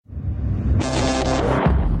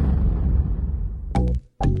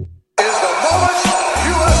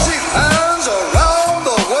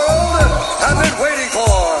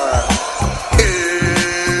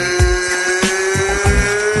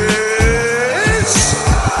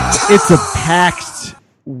It's a packed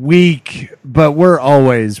week, but we're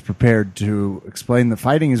always prepared to explain that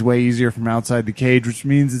fighting is way easier from outside the cage, which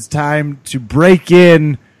means it's time to break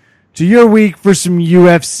in to your week for some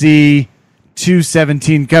UFC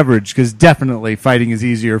 217 coverage, because definitely fighting is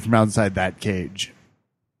easier from outside that cage.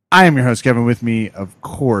 I am your host, Kevin. With me, of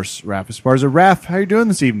course, Raph Esparza. Raph, how you doing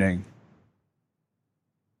this evening?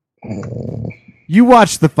 You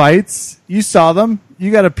watched the fights. You saw them.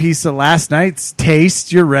 You got a piece of last night's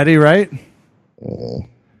taste. You're ready, right?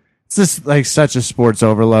 It's just like such a sports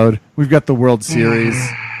overload. We've got the World Series.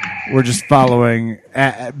 We're just following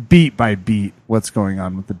beat by beat what's going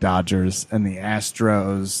on with the Dodgers and the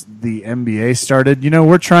Astros. The NBA started. You know,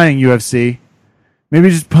 we're trying UFC. Maybe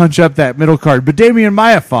just punch up that middle card. But Damian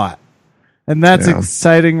Maia fought. And that's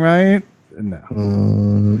exciting, right?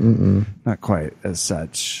 No. Not quite as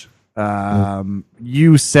such.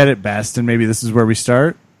 You said it best, and maybe this is where we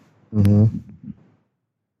start.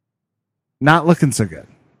 Not looking so good.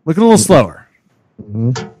 Looking a little slower.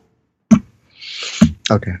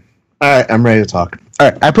 Okay. All right, I'm ready to talk. All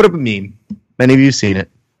right, I put up a meme. Many of you have seen it.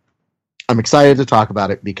 I'm excited to talk about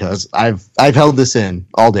it because I've held this in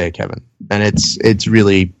all day, Kevin, and it's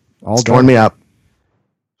really torn me up.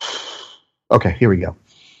 Okay, here we go.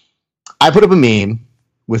 I put up a meme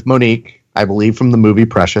with Monique, I believe from the movie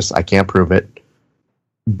Precious. I can't prove it.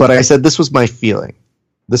 But I said this was my feeling.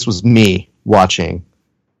 This was me watching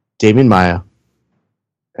Damian Maia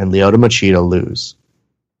and Lyoto Machida lose.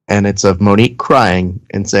 And it's of Monique crying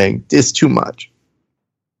and saying, "This too much."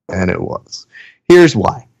 And it was. Here's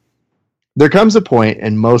why. There comes a point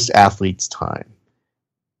in most athletes' time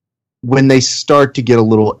when they start to get a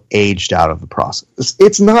little aged out of the process.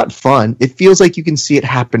 It's not fun. It feels like you can see it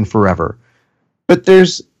happen forever. But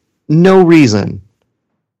there's no reason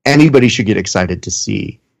anybody should get excited to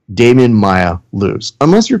see Damian Maia lose.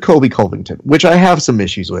 Unless you're Colby Covington, which I have some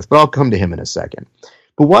issues with, but I'll come to him in a second.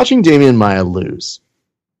 But watching Damian Maia lose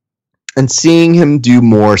and seeing him do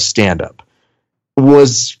more stand-up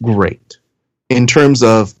was great. In terms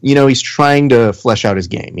of, you know, he's trying to flesh out his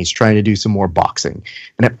game. He's trying to do some more boxing.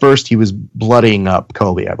 And at first he was bloodying up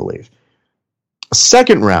Colby, I believe.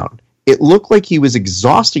 Second round, it looked like he was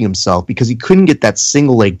exhausting himself because he couldn't get that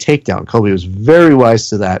single leg takedown. Colby was very wise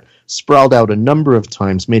to that, sprawled out a number of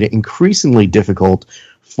times, made it increasingly difficult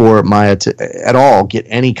for Maia to at all get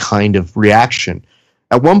any kind of reaction.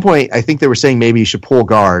 At one point, I think they were saying maybe he should pull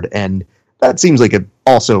guard, and that seems like a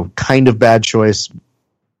also kind of bad choice.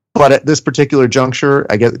 But at this particular juncture,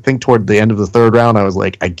 I think toward the end of the third round, I was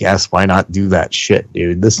like, I guess why not do that shit,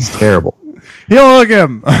 dude? This is terrible. You'll look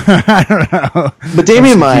him. I don't know. But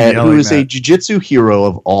Damian Maia, who is a jiu-jitsu hero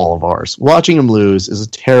of all of ours, watching him lose is a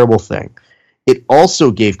terrible thing. It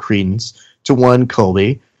also gave credence to one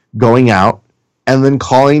Colby going out and then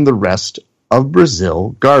calling the rest of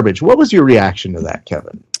Brazil garbage. What was your reaction to that,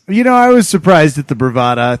 Kevin? You know, I was surprised at the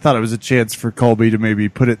bravado. I thought it was a chance for Colby to maybe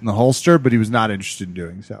put it in the holster, but he was not interested in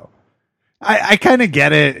doing so. I kind of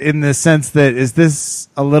get it in the sense that, is this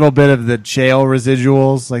a little bit of the Chael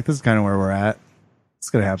residuals? Like, this is kind of where we're at. It's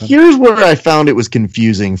going to happen. Here's where I found it was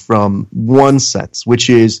confusing from one sense, which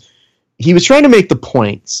is he was trying to make the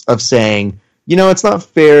points of saying, you know, it's not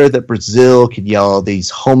fair that Brazil could yell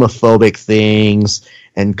these homophobic things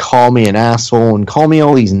and call me an asshole and call me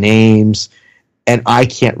all these names, and I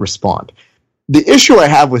can't respond. The issue I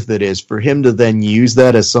have with it is for him to then use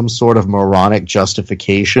that as some sort of moronic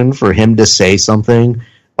justification for him to say something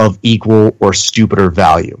of equal or stupider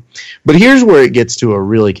value. But here's where it gets to a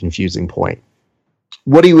really confusing point.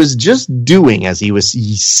 What he was just doing as he was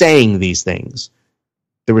saying these things,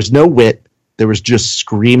 there was no wit, there was just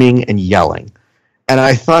screaming and yelling. And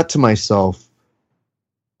I thought to myself,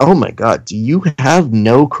 oh my God, do you have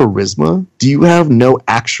no charisma? Do you have no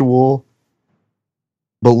actual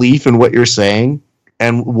belief in what you're saying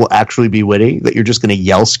and will actually be witty, that you're just going to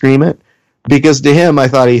yell scream it? Because to him,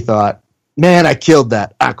 he thought, man, I killed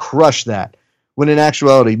that. I crushed that. When in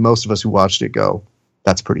actuality, most of us who watched it go,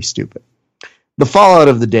 that's pretty stupid. The fallout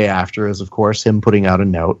of the day after is, of course, him putting out a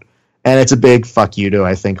note. And it's a big fuck you to,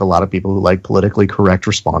 I think, a lot of people who like politically correct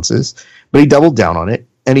responses. But he doubled down on it,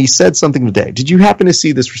 and he said something today. Did you happen to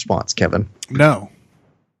see this response, Kevin? No.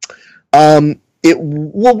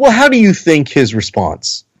 Well, how do you think his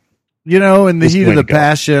response? You know, in the heat of the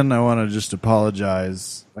passion, I want to just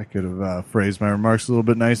apologize. I could have phrased my remarks a little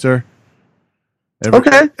bit nicer.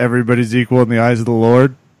 Okay. Everybody's equal in the eyes of the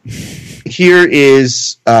Lord. Here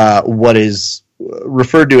is what is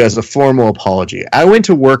referred to as a formal apology. I went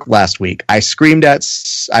to work last week. I was screamed at,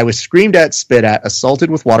 spit at, assaulted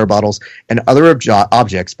with water bottles and other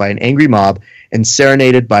objects by an angry mob, and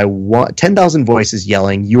serenaded by 10,000 voices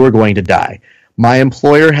yelling, "You are going to die." My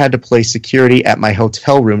employer had to place security at my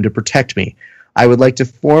hotel room to protect me. I would like to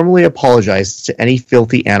formally apologize to any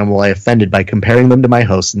filthy animal I offended by comparing them to my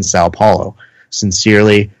hosts in Sao Paulo.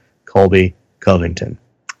 Sincerely, Colby Covington.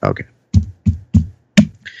 Okay.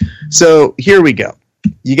 So here we go.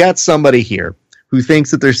 You got somebody here who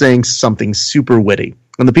thinks that they're saying something super witty.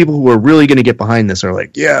 And the people who are really going to get behind this are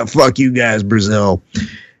like, yeah, fuck you guys, Brazil.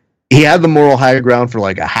 He had the moral high ground for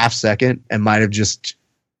like a half second and might have just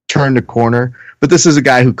turned a corner. But this is a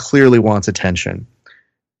guy who clearly wants attention.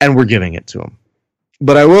 And we're giving it to him.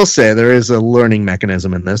 But I will say there is a learning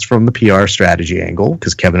mechanism in this from the PR strategy angle,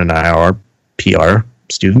 because Kevin and I are PR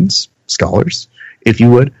students, scholars, if you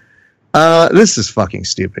would. This is fucking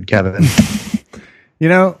stupid, Kevin. You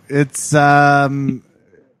know, it's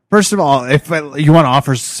first of all, if you want to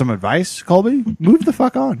offer some advice, Colby, move the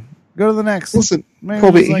fuck on. Go to the next. Listen, maybe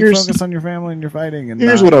Colby, just, here's focus on your family and your fighting. And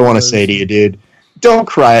here's what I want to say to you, dude. Don't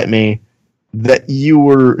cry at me that you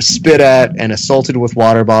were spit at and assaulted with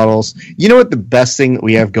water bottles. You know what the best thing that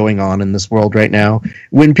we have going on in this world right now?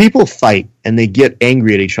 When people fight and they get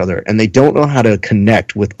angry at each other and they don't know how to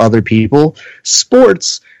connect with other people,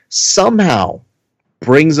 sports somehow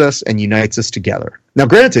brings us and unites us together. Now,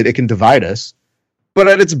 granted, it can divide us, but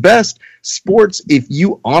at its best, sports, if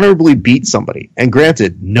you honorably beat somebody, and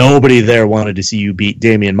granted, nobody there wanted to see you beat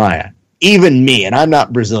Damian Maia, even me, and I'm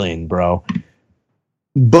not Brazilian, bro.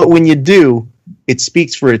 But when you do, it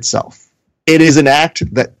speaks for itself. It is an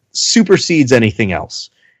act that supersedes anything else.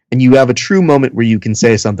 And you have a true moment where you can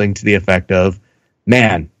say something to the effect of,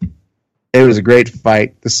 man, it was a great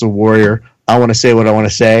fight. This is a warrior. I want to say what I want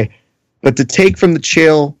to say. But to take from the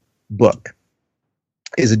Chael book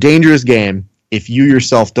is a dangerous game if you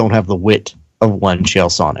yourself don't have the wit of one Chael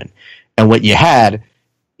Sonnen. And what you had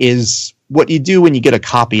is what you do when you get a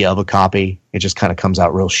copy of a copy. It just kind of comes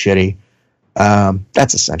out real shitty.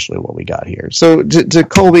 That's essentially what we got here. So to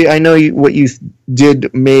Colby, I know what you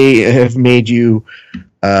did may have made you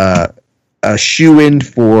a shoe-in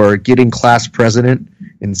for getting class president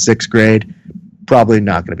in 6th grade. Probably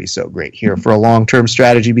not going to be so great here for a long-term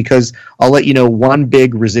strategy, because I'll let you know one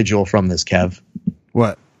big residual from this, Kev.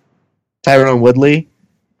 What? Tyron Woodley,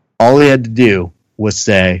 all he had to do was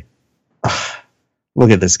say,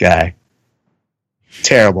 look at this guy.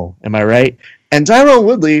 Terrible. Am I right? And Tyron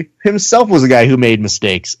Woodley himself was a guy who made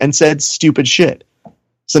mistakes and said stupid shit.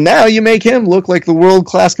 So now you make him look like the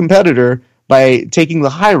world-class competitor by taking the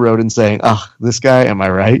high road and saying, this guy, am I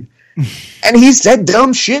right? And he said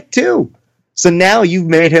dumb shit too. So now you've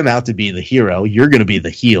made him out to be the hero. You're going to be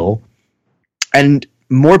the heel. And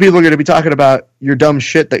more people are going to be talking about your dumb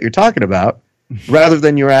shit that you're talking about rather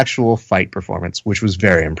than your actual fight performance, which was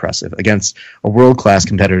very impressive against a world-class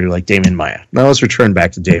competitor like Damian Maia. Now let's return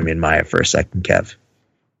back to Damian Maia for a second, Kev.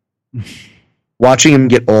 Watching him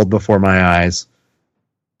get old before my eyes,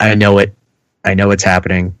 I know it. I know it's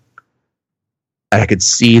happening. I could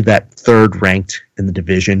see that third ranked in the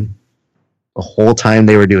division the whole time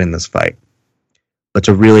they were doing this fight. But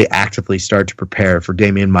to really actively start to prepare for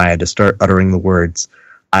Damian Maia to start uttering the words,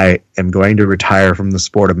 I am going to retire from the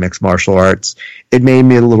sport of mixed martial arts, it made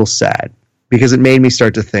me a little sad, because it made me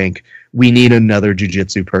start to think we need another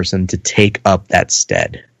jiu-jitsu person to take up that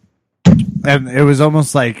stead. And it was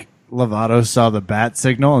almost like Lovato saw the bat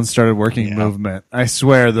signal and started working movement. I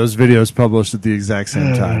swear those videos published at the exact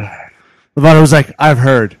same time. Lovato was like, I've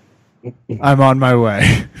heard. I'm on my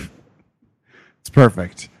way. It's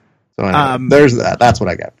perfect. So anyway, there's that. That's what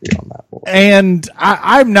I got for you on that. And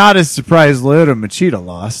I'm not as surprised Lyoto Machida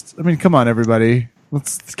lost. I mean, come on, everybody.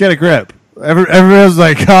 Let's get a grip. Everyone's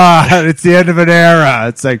like, it's the end of an era.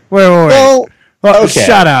 It's like, wait. Well, okay.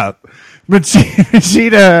 Shut up.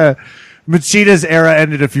 Machida's era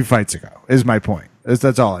ended a few fights ago, is my point.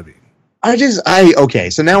 That's all I mean. Okay,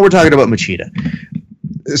 so now we're talking about Machida.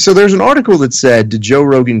 So there's an article that said, did Joe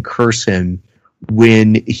Rogan curse him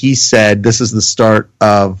when he said this is the start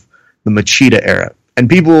of the Machida era? And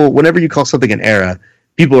people, whenever you call something an era,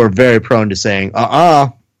 people are very prone to saying,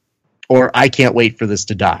 or I can't wait for this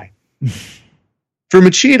to die. For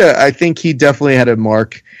Machida, I think he definitely had a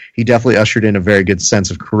mark. He definitely ushered in a very good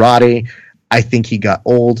sense of karate. I think he got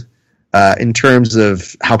old in terms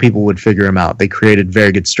of how people would figure him out. They created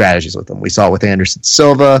very good strategies with him. We saw it with Anderson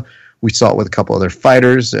Silva. We saw it with a couple other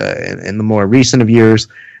fighters in the more recent of years.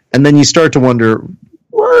 And then you start to wonder,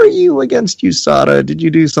 were you against USADA? Did you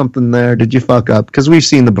do something there? Did you fuck up? Because we've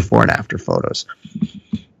seen the before and after photos.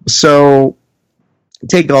 So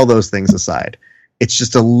take all those things aside. It's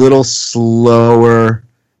just a little slower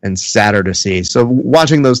and sadder to see. So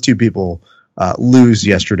watching those two people lose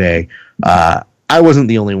yesterday, I wasn't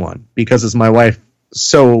the only one. Because as my wife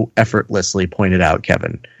so effortlessly pointed out,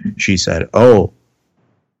 Kevin. She said, "Oh,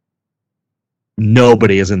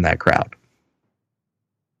 nobody is in that crowd.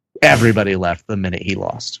 Everybody left the minute he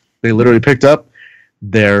lost. They literally picked up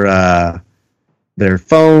their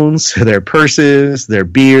phones, their purses, their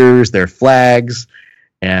beers, their flags,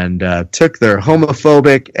 and took their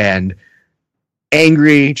homophobic and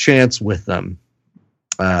angry chants with them,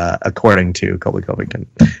 according to Colby Covington."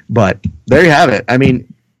 But there you have it. I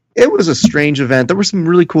mean, it was a strange event. There were some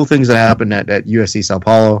really cool things that happened at UFC Sao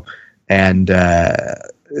Paulo, and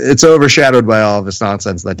it's overshadowed by all of this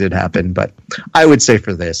nonsense that did happen. But I would say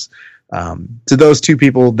for this, to those two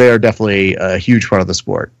people, they are definitely a huge part of the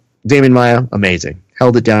sport. Damian Maia, amazing.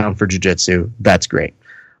 Held it down for jiu-jitsu. That's great.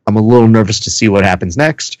 I'm a little nervous to see what happens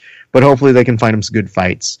next, but hopefully they can find him some good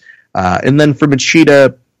fights. And then for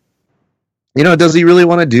Machida, does he really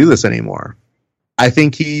want to do this anymore? I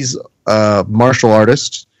think he's a martial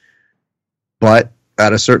artist, but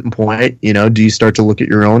at a certain point, do you start to look at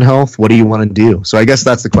your own health? What do you want to do? So I guess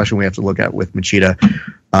that's the question we have to look at with Machida.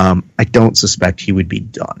 I don't suspect he would be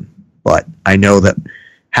done, but I know that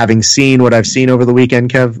having seen what I've seen over the weekend,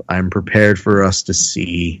 Kev, I'm prepared for us to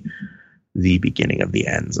see the beginning of the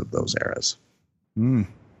ends of those eras.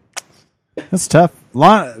 That's tough.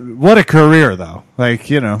 What a career, though. That's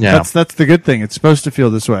the good thing. It's supposed to feel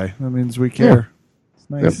this way. That means we care. Yeah. It's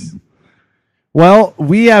nice. Yep. Well,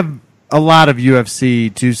 we have a lot of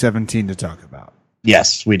UFC 217 to talk about.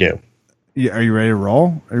 Yes, we do. Are you ready to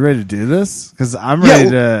roll? Are you ready to do this? Because I'm ready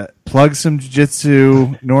to plug some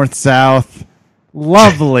jiu-jitsu, north-south,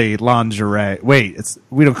 lovely lingerie. Wait,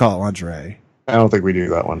 we don't call it lingerie. I don't think we do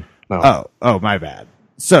that one. No. Oh, my bad.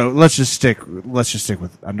 So let's just stick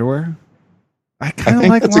with underwear. I kind of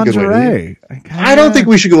like lingerie. I don't think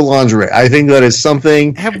we should go lingerie. I think that is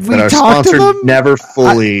something that our sponsor never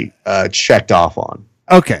fully checked off on.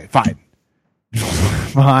 Okay, fine.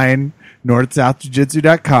 Fine.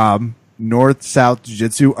 NorthSouthJujitsu.com. North-South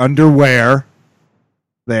Jiu-Jitsu underwear.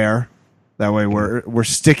 There. That way we're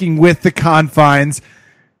sticking with the confines.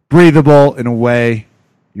 Breathable in a way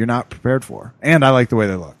you're not prepared for. And I like the way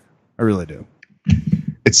they look. I really do.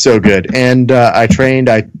 It's so good. And I trained.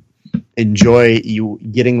 I enjoy you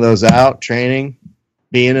getting those out, training,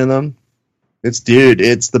 being in them. It's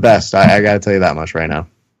the best. I got to tell you that much right now.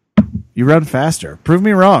 You run faster. Prove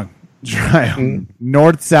me wrong. Try them.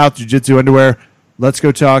 North-South Jiu-Jitsu underwear. Let's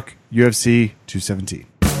go talk UFC 217.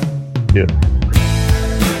 Yeah.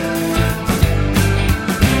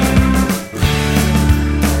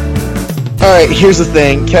 All right, here's the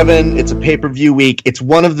thing, Kevin. It's a pay-per-view week. It's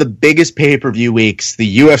one of the biggest pay-per-view weeks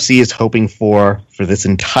the UFC is hoping for this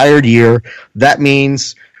entire year. That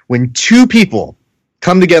means when two people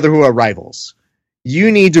come together who are rivals,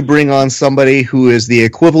 you need to bring on somebody who is the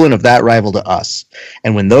equivalent of that rival to us.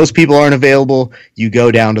 And when those people aren't available, you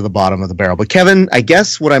go down to the bottom of the barrel. But Kevin, I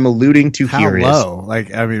guess what I'm alluding to here is... How low?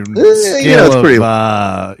 It's pretty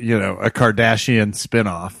low. A Kardashian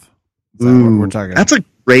spinoff. Ooh, we're talking. That's a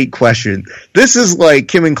great question. This is like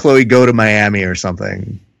Kim and Chloe go to Miami or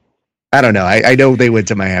something. I don't know. I know they went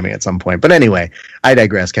to Miami at some point. But anyway, I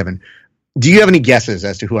digress, Kevin. Do you have any guesses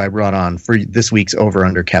as to who I brought on for this week's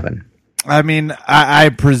Over-Under, Kevin? I mean, I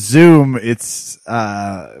presume it's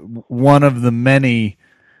one of the many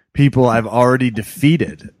people I've already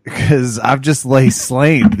defeated because I've just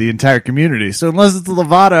slain the entire community. So unless it's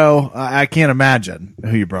Lovato, I can't imagine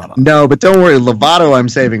who you brought on. No, but don't worry. Lovato I'm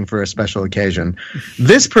saving for a special occasion.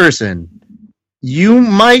 This person, you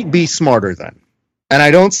might be smarter than. And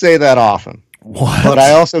I don't say that often. What? But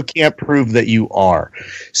I also can't prove that you are.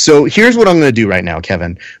 So here's what I'm going to do right now,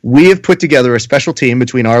 Kevin. We have put together a special team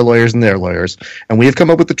between our lawyers and their lawyers, and we have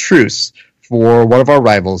come up with a truce for one of our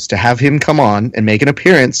rivals to have him come on and make an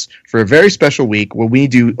appearance for a very special week where we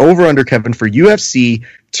do Over-Under, Kevin, for UFC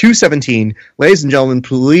 217. Ladies and gentlemen,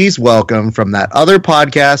 please welcome from that other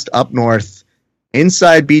podcast up north,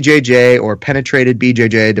 Inside BJJ or Penetrated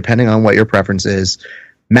BJJ, depending on what your preference is,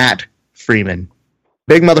 Matt Freeman.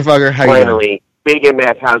 Big motherfucker, how you doing? Big and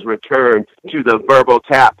Matt has returned to the Verbal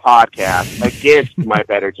Tap podcast against my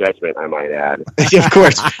better judgment, I might add. Of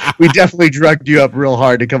course. We definitely drugged you up real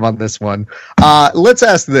hard to come on this one. Let's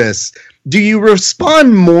ask this. Do you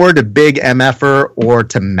respond more to Big MFer or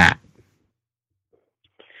to Matt?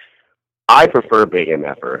 I prefer Big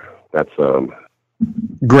MFer. That's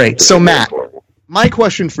great. So Matt, my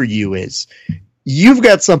question for you is, you've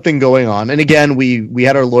got something going on, and again, we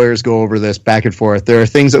had our lawyers go over this back and forth. There are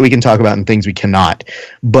things that we can talk about and things we cannot,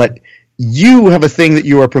 but you have a thing that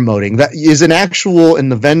you are promoting that is an actual, in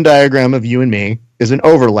the Venn diagram of you and me, is an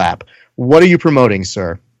overlap. What are you promoting,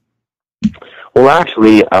 sir? Well,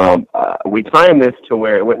 actually, we timed this to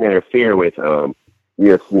where it wouldn't interfere with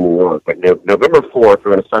UFC New York. But November 4th,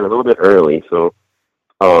 we're going to start a little bit early. So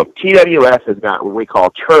TWS has got what we call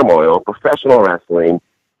Turmoil, professional wrestling.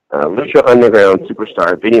 Lucha Underground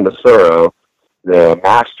superstar Vinny Massaro, the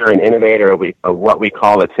master and innovator of what we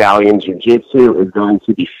call Italian Jiu-Jitsu, is going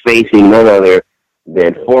to be facing none other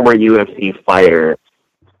than former UFC fighter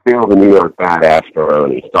Phil the New York Badass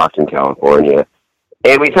Baroni, Stockton, California.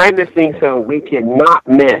 And we timed this thing so we cannot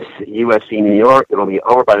miss UFC New York. It'll be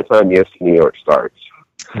over by the time UFC New York starts.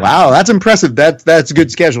 Wow, that's impressive. That's good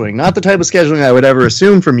scheduling. Not the type of scheduling I would ever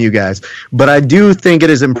assume from you guys, but I do think it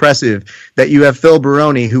is impressive that you have Phil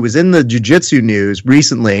Baroni, who was in the jiu-jitsu news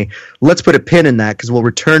recently. Let's put a pin in that because we'll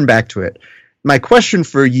return back to it. My question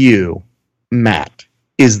for you, Matt,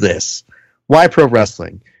 is this. Why pro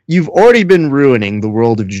wrestling? You've already been ruining the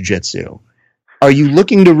world of jiu-jitsu. Are you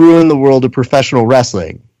looking to ruin the world of professional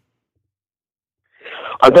wrestling?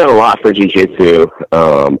 I've done a lot for jiu-jitsu.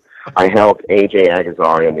 I helped AJ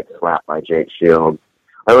Agazarian get slapped by Jake Shields.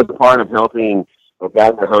 I was a part of helping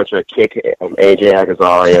Wagner Hunter kick AJ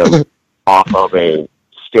Agazarian off of a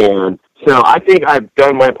stand. So I think I've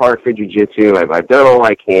done my part for jiu-jitsu. I've done all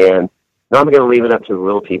I can. Now I'm going to leave it up to the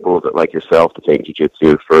little people that, like yourself, to take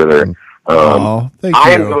jiu-jitsu further. Thank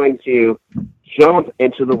I you. am going to jump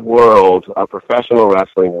into the world of professional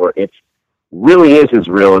wrestling where it really is as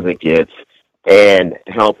real as it gets, and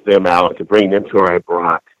help them out to bring them to where I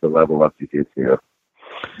brought the level of jiu-jitsu.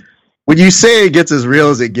 When you say it gets as real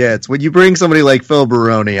as it gets, when you bring somebody like Phil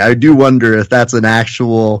Baroni, I do wonder if that's an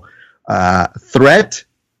actual threat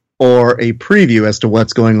or a preview as to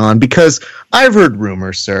what's going on, because I've heard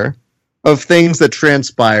rumors, sir, of things that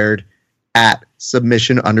transpired at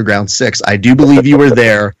Submission Underground 6. I do believe you were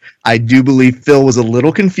there. I do believe Phil was a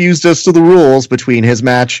little confused as to the rules between his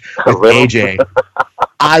match with AJ.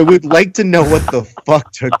 I would like to know what the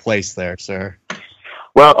fuck took place there, sir.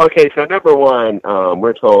 Well, okay, so number one,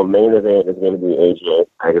 we're told main event is going to be AJ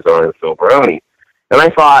Agazarian and Phil Baroni. And I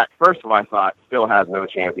thought Phil has no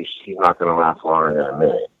chance. He's not going to last longer than a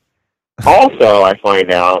minute. Also, I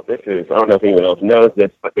find out, I don't know if anyone else knows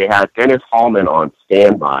this, but they had Dennis Hallman on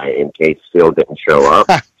standby in case Phil didn't show up.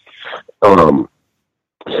 As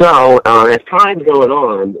time's going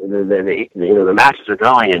on, the matches are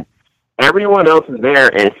going, and everyone else is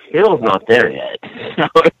there, and Phil's not there yet. So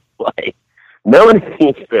it's like, no one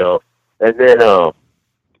sees Phil. And then, so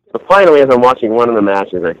finally, as I'm watching one of the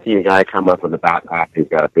matches, I see a guy come up with a backpack. He's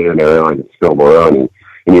got a banner on, it's Phil Baroni.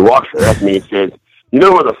 And he walks right up to me and says, "You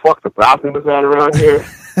know where the fuck the bathroom is at around here?"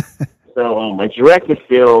 So I directed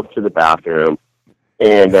Phil to the bathroom.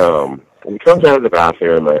 And when he comes out of the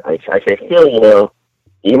bathroom, I say, "Phil,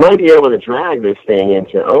 you might be able to drag this thing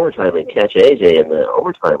into overtime and catch AJ in the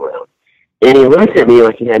overtime round." And he looks at me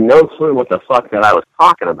like he had no clue what the fuck that I was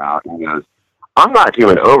talking about. And he goes, "I'm not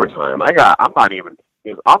doing overtime.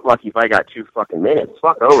 I'm lucky if I got 2 fucking minutes.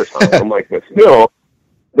 Fuck overtime." I'm like, "But still,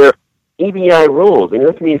 they're EBI rules." And he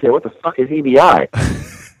looks at me and said, "What the fuck is EBI?"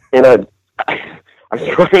 And I'm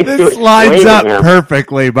trying to This lines explain up to him.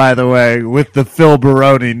 perfectly, by the way, with the Phil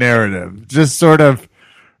Baroni narrative. Just sort of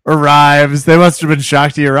arrives. They must have been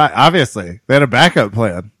shocked he arrived. Obviously, they had a backup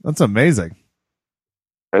plan. That's amazing.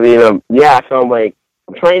 I mean, so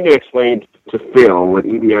I'm trying to explain to Phil what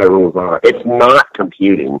EBI rules are. It's not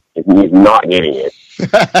computing. He's not getting it.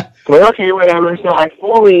 So, okay, whatever. So I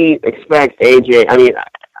fully expect AJ,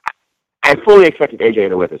 I fully expected AJ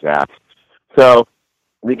to whip his ass. So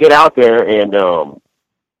we get out there, and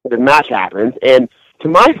the match happens, and to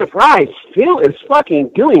my surprise, Phil is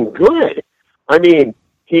fucking doing good. I mean,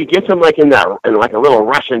 he gets him in a little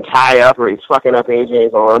Russian tie-up where he's fucking up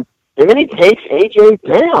AJ's arm. And then he takes AJ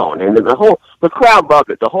down, and the crowd loved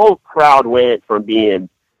it. The whole crowd went from being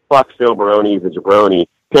fuck Phil Baroni, the jabroni,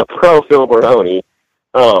 to pro Phil Baroni.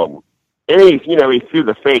 And he threw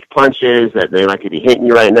the fake punches that they could be hitting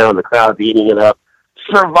you right now, and the crowd's eating it up.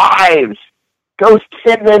 Survives, goes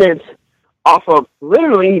 10 minutes off of,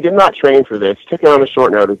 literally, he did not train for this, took it on a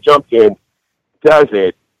short notice, jumped in, does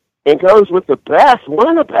it, and goes with the best,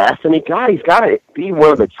 one of the best, and he's got to be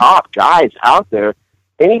one of the top guys out there.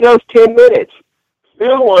 And he goes 10 minutes.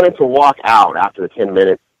 Phil wanted to walk out after the 10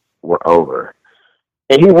 minutes were over.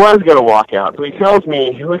 And he was going to walk out. So he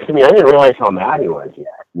looks at me, I didn't realize how mad he was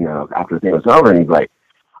yet, after the thing was over. And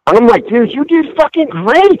I'm like, "Dude, you did fucking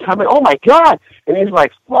great." I'm like, "Oh my God." And he's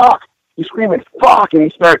like, "Fuck." He's screaming, "Fuck." And he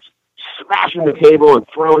starts smashing the table and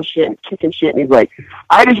throwing shit and kicking shit. And he's like,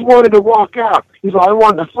 "I just wanted to walk out." He's like, "I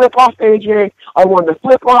wanted to flip off AJ. I wanted to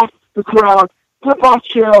flip off the crowd. Flip off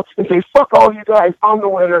Chael and say, fuck all you guys, I'm the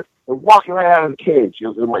winner," and walk right out of the cage.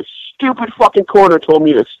 My stupid fucking corner told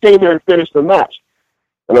me to stay there and finish the match.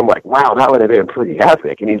 And I'm like, wow, that would have been pretty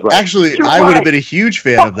epic. And he's like, actually, I would have been a huge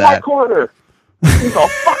fan fuck of that. My corner. He's all,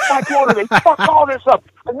 fuck my corner. They fucked all this up.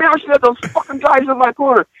 I never should have those fucking guys in my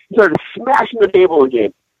corner. He started smashing the table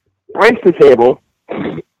again. Breaks the table.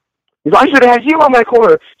 He's like, I should have had you on my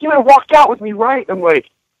corner. You would have walked out with me, right? I'm like,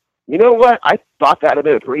 you know what? I thought that would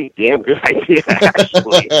have been a pretty damn good idea,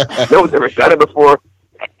 actually. No one's ever done it before.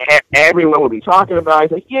 Everyone would be talking about it.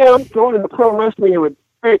 He's like, yeah, I'm going into pro wrestling. It would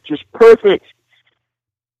fit just perfect.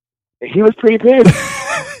 He was pretty pissed.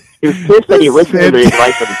 He was pissed that he listened to the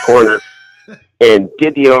advice of his corner and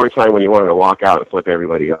did the overtime when he wanted to walk out and flip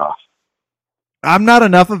everybody off. I'm not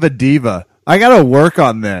enough of a diva. I got to work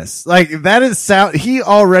on this. Like, that is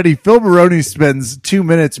Phil Baroni spends 2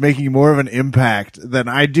 minutes making more of an impact than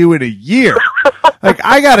I do in a year. Like,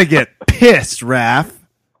 I got to get pissed, Raph.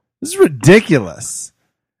 This is ridiculous.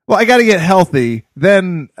 Well, I got to get healthy.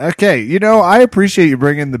 Then, okay, I appreciate you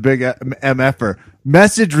bringing the big MFer.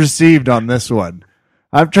 Message received on this one.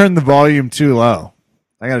 I've turned the volume too low.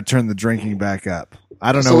 I got to turn the drinking back up.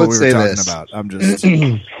 I don't know what we were talking about. I'm just...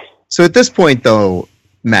 So at this point, though,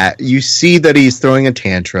 Matt, you see that he's throwing a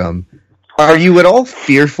tantrum. Are you at all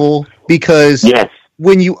fearful? Because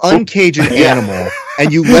when you uncage an animal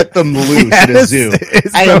and you let them loose at a zoo,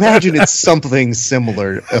 I imagine it's something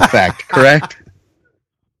similar effect, correct?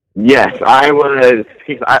 Yes, I was.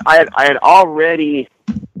 I had already.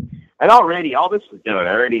 All this was done.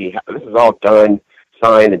 This is all done.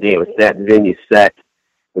 Signed. The day was set. The venue set.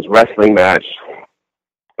 This wrestling match.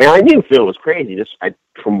 And I knew Phil was crazy just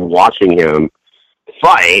from watching him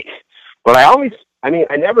fight. But I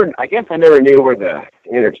guess I never knew where the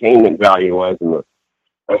entertainment value was, and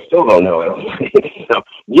I still don't know it. So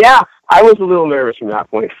yeah, I was a little nervous from that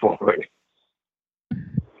point forward.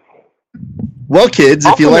 Well, kids,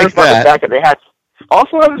 if you like that. I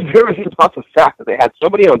was nervous about the fact that they had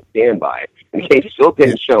somebody on standby in case Phil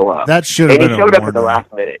didn't show up. That should have been. And he showed up at the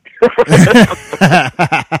last minute.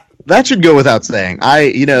 That should go without saying.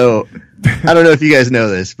 I don't know if you guys know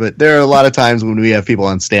this, but there are a lot of times when we have people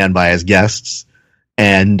on standby as guests,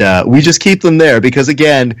 and we just keep them there because,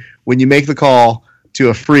 again, when you make the call to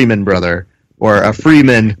a Freeman brother or a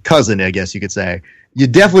Freeman cousin, I guess you could say, you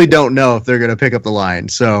definitely don't know if they're going to pick up the line.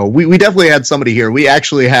 So we definitely had somebody here. We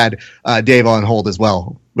actually had Dave on hold as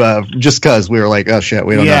well, just because we were like, oh, shit,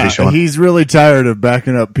 we don't know if he's showing. He's really tired of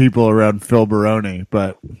backing up people around Phil Baroni,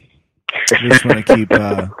 but we just want to keep...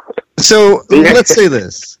 So let's say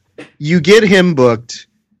this. You get him booked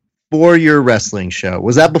for your wrestling show.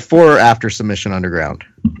 Was that before or after Submission Underground?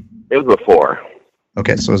 It was before.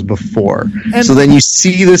 Okay, so it was before. And so then you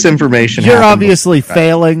see this information. You're obviously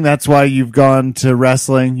failing. That's why you've gone to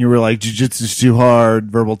wrestling. You were like, jiu-jitsu's too hard,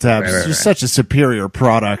 verbal taps. It's just such a superior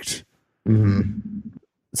product. Mm-hmm.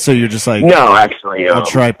 So you're just like... No, actually. I'll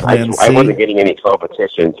try plan C. I wasn't getting any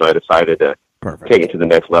competition, so I decided to take it to the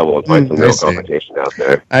next level and find some real competition out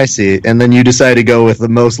there. I see. And then you decided to go with the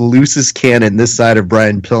most loosest cannon this side of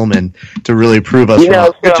Brian Pillman to really prove us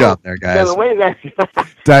wrong. Good job there, guys. The way that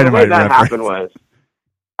happened was...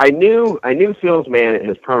 I knew Phil's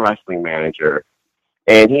his pro wrestling manager,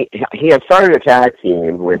 and he had started a tag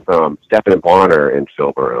team with Stephen Bonner and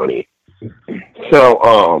Phil Baroni.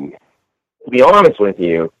 So, to be honest with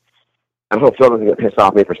you, I hope Phil doesn't get pissed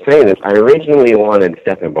off at me for saying this. I originally wanted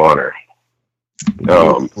Stephen Bonner.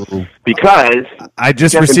 Because I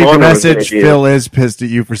just received a message. Phil is pissed at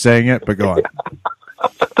you for saying it, but go on.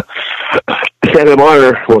 Stephen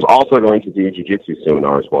Bonner was also going to do jiu-jitsu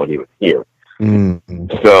seminars while he was here. Mm-hmm.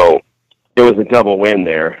 So it was a double win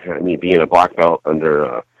there. I mean, being a black belt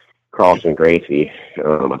under Carlson Gracie, I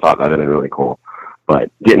thought that would have been really cool.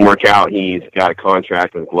 But didn't work out. He's got a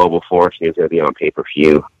contract with Global Force. He's going to be on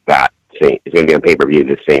pay-per-view He's going to be on pay-per-view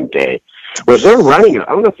the same day. Well, they're running it.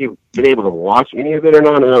 I don't know if you've been able to watch any of it or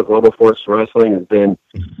not. I know Global Force Wrestling has been,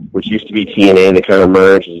 which used to be TNA, they kind of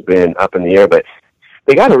merged, has been up in the air. But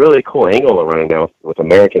they got a really cool angle they're running now with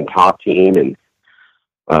American Top Team and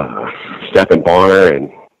Stephen Bonner.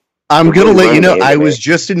 And I'm going to let you know, I was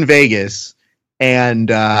just in Vegas,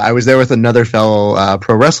 and I was there with another fellow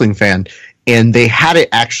pro wrestling fan, and they had it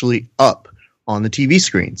actually up on the TV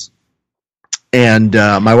screens. And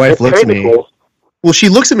my wife looks at me. Cool. Well, she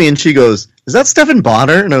looks at me and she goes, "Is that Stephen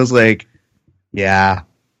Bonner?" And I was like, "Yeah."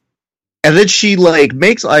 And then she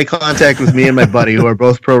makes eye contact with me and my buddy, who are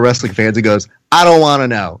both pro wrestling fans, and goes, "I don't want to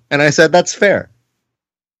know." And I said, "That's fair.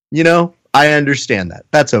 I understand that.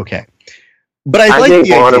 That's okay." But I think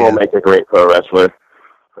Bonner will make a great pro wrestler.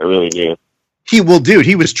 I really do. He will, dude.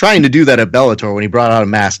 He was trying to do that at Bellator when he brought out a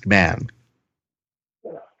masked man.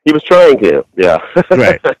 He was trying to, yeah.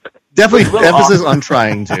 Right. Definitely emphasis on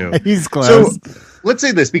trying to. He's close. let's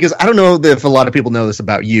say this, because I don't know if a lot of people know this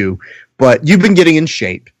about you, but you've been getting in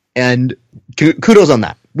shape, and kudos on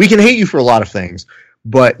that. We can hate you for a lot of things,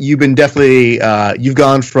 but you've been definitely you've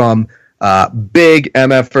gone from big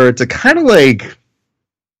MFer to kind of like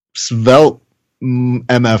svelte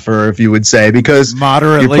MFer, if you would say, because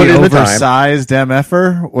moderately you put in oversized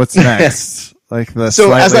MFer. What's next? Like the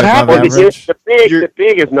so as that happens, the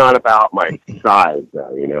big is not about my size,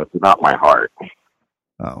 though. You know, it's about my heart.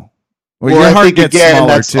 Oh. Well, your I heart think gets again smaller,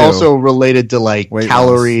 that's too. also related to like Weight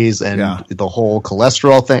calories loss. and the whole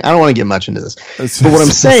cholesterol thing. I don't want to get much into this, It's but what I'm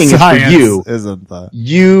saying is for science you, isn't the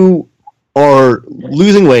you are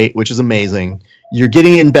losing weight, which is amazing. You're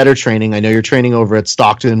getting in better training. I know you're training over at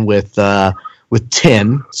Stockton with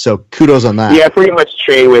Tim, so kudos on that. Yeah, I pretty much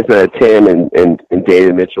train with Tim and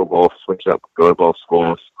David Mitchell, both switch up, go to both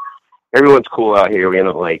schools. Everyone's cool out here. We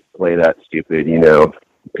don't like play that stupid, you know,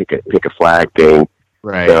 pick a flag thing.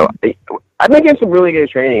 Right. So I've been getting some really good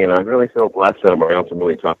training, and I really feel blessed that I'm around some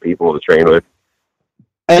really tough people to train with.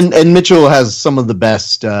 And Mitchell has some of the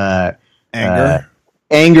best anger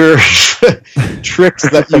tricks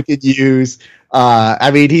that you could use. I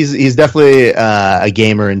mean, he's definitely a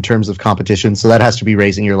gamer in terms of competition, so that has to be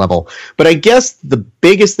raising your level. But I guess the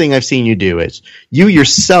biggest thing I've seen you do is you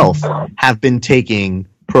yourself have been taking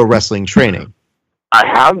pro wrestling training. I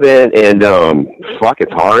have been, and fuck,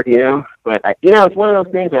 it's hard, you know. But it's one of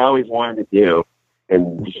those things I always wanted to do,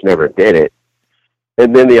 and just never did it.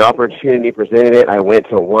 And then the opportunity presented it. I went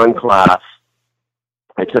to one class.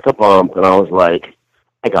 I took a bump, and I was like,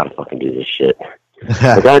 I gotta fucking do this shit.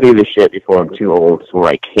 I gotta do this shit before I'm too old, so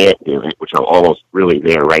I can't do it. Which I'm almost really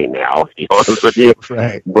there right now, to be honest with you.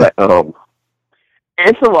 Right. But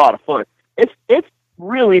it's a lot of fun. It's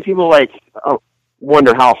really, people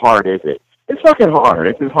wonder how hard is it. It's fucking hard.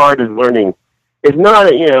 It's as hard as learning. It's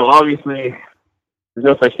not, obviously, there's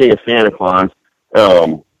no such thing as Santa Claus.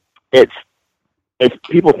 It's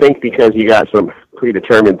people think because you got some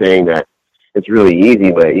predetermined thing that it's really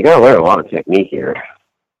easy, but you gotta learn a lot of technique here.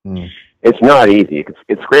 Mm. It's not easy.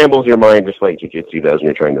 It scrambles your mind just like jiu-jitsu does when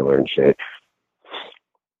you're trying to learn shit.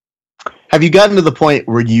 Have you gotten to the point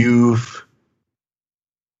where do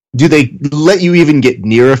they let you even get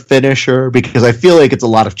near a finisher? Because I feel like it's a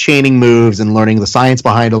lot of chaining moves and learning the science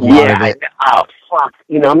behind a lot of it. Oh, fuck.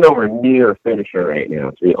 I'm nowhere near a finisher right now,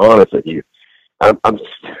 to be honest with you. There's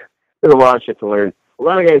a lot of shit to learn. A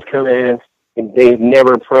lot of guys come in, and they've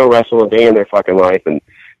never pro wrestled a day in their fucking life, and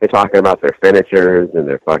they're talking about their finishers and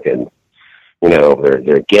their fucking,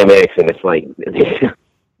 their gimmicks, and it's like,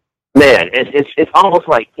 man, it's almost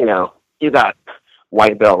like, you got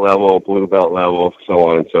white belt level, blue belt level, so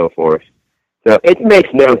on and so forth. So it makes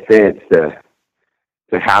no sense to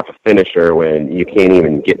have a finisher when you can't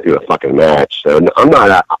even get through a fucking match. So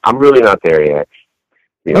I'm really not there yet.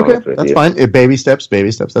 Okay, that's fine. Baby steps.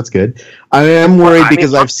 That's good. I am worried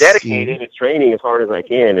because I'm dedicated to training as hard as I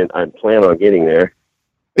can, and I plan on getting there.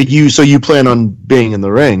 So you plan on being in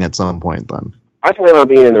the ring at some point, then? I plan on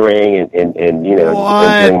being in the ring and and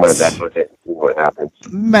doing my best with it and see what happens.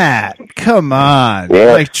 Matt, come on.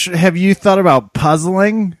 Yeah. Have you thought about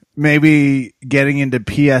puzzling? Maybe getting into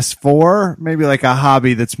PS4? Maybe like a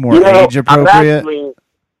hobby that's more age appropriate?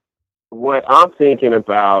 What I'm thinking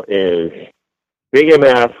about is Big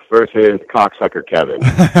MF versus Cocksucker Kevin.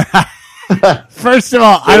 First of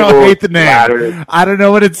all, I don't hate the name. Ladders, I don't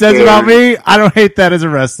know what it says about me. I don't hate that as a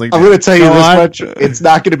wrestling I'm going to tell you this much. It's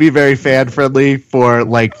not going to be very fan-friendly for,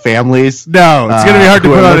 families. No, it's going to be hard to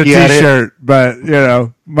put on a T-shirt. But,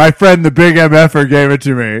 my friend, the Big MFer, gave it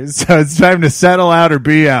to me. So it's time to settle out or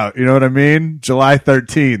be out. You know what I mean? July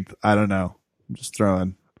 13th. I don't know. I'm just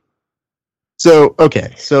throwing. So,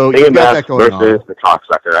 okay. So Big you got that MF going versus on. the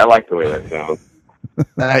Cocksucker. I like the way that sounds.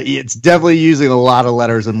 It's definitely using a lot of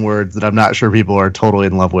letters and words that I'm not sure people are totally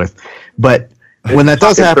in love with. But when that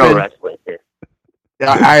does happen,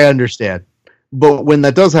 I understand. But when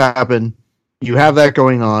that does happen, you have that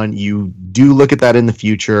going on. You do look at that in the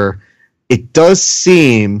future. It does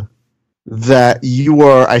seem that you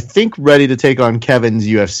are, I think, ready to take on Kevin's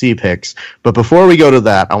UFC picks. But before we go to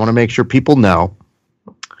that, I want to make sure people know,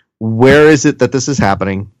 where is it that this is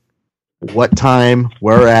happening? What time?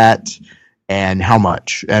 Where at? And how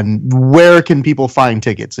much? And where can people find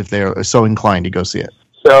tickets if they're so inclined to go see it?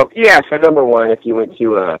 So number one, if you went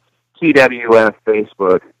to TWF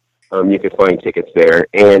Facebook, you can find tickets there.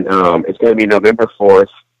 And it's going to be November 4th,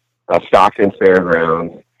 Stockton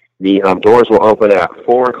Fairgrounds. The doors will open at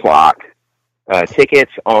 4 o'clock.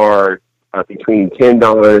 Tickets are between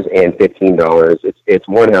 $10 and $15. It's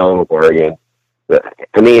one hell of a bargain. But,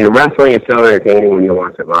 wrestling is so entertaining when you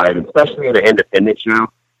watch it live, especially at an independent show.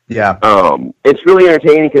 Yeah. It's really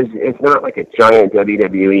entertaining because it's not like a giant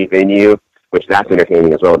WWE venue, which that's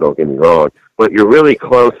entertaining as well, don't get me wrong. But you're really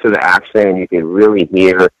close to the action, and you can really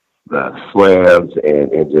hear the slams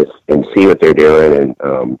and see what they're doing.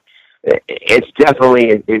 And it's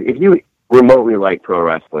definitely, if you remotely like pro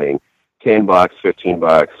wrestling, $10,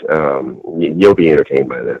 $15, you'll be entertained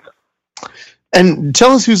by this. And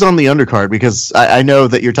tell us who's on the undercard, because I know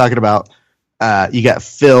that you're talking about you got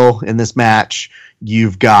Phil in this match.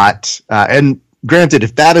 You've got, and granted,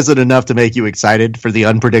 if that isn't enough to make you excited for the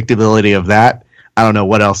unpredictability of that, I don't know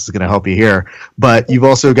what else is going to help you here. But you've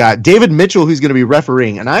also got David Mitchell, who's going to be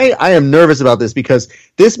refereeing. And I am nervous about this because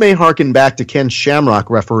this may harken back to Ken Shamrock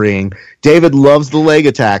refereeing. David loves the leg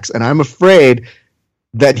attacks, and I'm afraid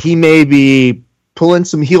that he may be pulling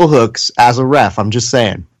some heel hooks as a ref. I'm just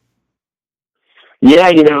saying.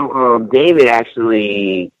 Yeah, David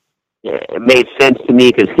actually made sense to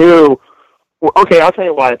me because okay, I'll tell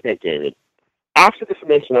you why I picked David. After the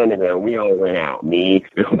submission underground, we all went out. Me,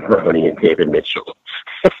 Phil Baroni, and David Mitchell.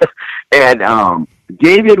 And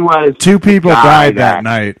David was... Two people died that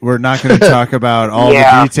night. We're not going to talk about all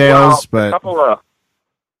the details, but... A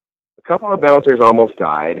couple of bouncers almost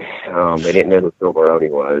died. They didn't know who Phil Baroni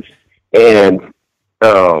was. And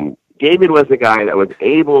David was the guy that was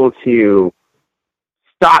able to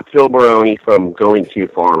stop Phil Baroni from going too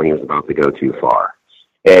far when he was about to go too far.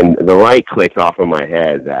 And the light clicked off of my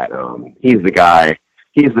head that he's the guy,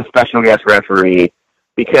 he's the special guest referee,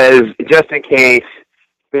 because just in case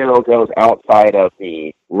Phil goes outside of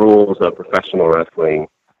the rules of professional wrestling,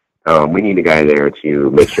 we need a guy there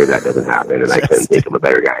to make sure that doesn't happen, and I couldn't think of a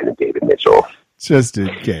better guy than David Mitchell. Just in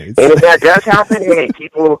case. And if that does happen, hey,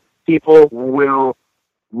 people will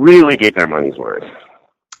really get their money's worth.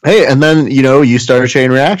 Hey, and then, you start a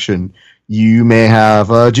chain reaction. You may have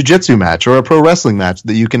a jiu-jitsu match or a pro wrestling match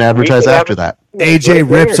that you can advertise after that. AJ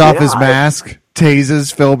rips off his mask,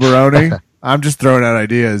 tases Phil Baroni. I'm just throwing out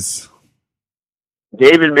ideas.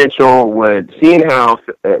 David Mitchell seeing how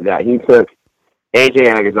that he took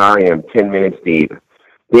AJ Agazarian 10 minutes deep,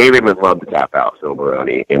 David would love to tap out Phil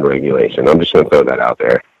Baroni in regulation. I'm just going to throw that out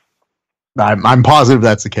there. I'm positive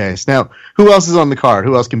that's the case. Now, who else is on the card?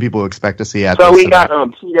 Who else can people expect to see at this? So we got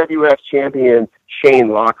TWF champion Shane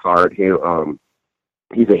Lockhart, who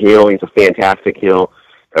he's a heel. He's a fantastic heel.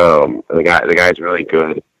 The guy's really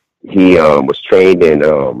good. He was trained in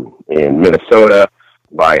Minnesota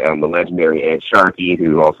by the legendary Ed Sharkey,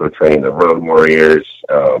 who also trained the Road Warriors.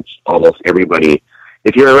 Almost everybody.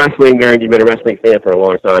 If you're a wrestling nerd, you've been a wrestling fan for a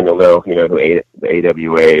long time, you'll know who the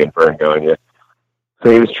AWA and Vern Gagne. So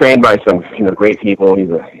he was trained by some great people. He's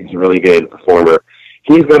a really good performer.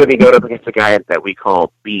 He's going to be going up against a guy that we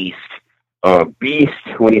call Beast. Beast,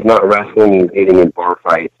 when he's not wrestling, he's getting in bar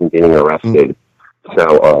fights and getting arrested.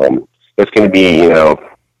 So it's going to be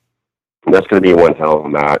that's going to be one hell of a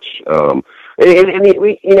match. And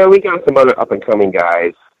we got some other up and coming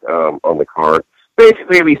guys on the card.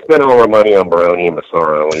 Basically, we spent all our money on Baroni and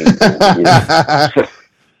Massaro.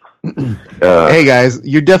 Hey guys,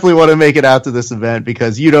 you definitely want to make it out to this event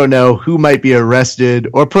because you don't know who might be arrested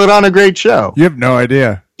or put on a great show. You have no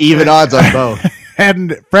idea. Even odds on both.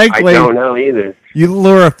 And frankly, I don't know either. You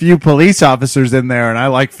lure a few police officers in there, and I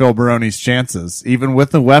like Phil Baroni's chances, even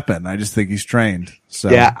with the weapon. I just think he's trained.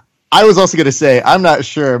 So yeah. I was also going to say, I'm not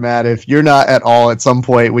sure, Matt, if you're not at all at some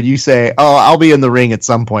point when you say, "Oh, I'll be in the ring at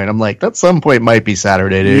some point." I'm like, that some point might be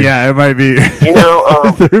Saturday, dude. Yeah, it might be.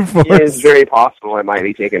 It is very possible I might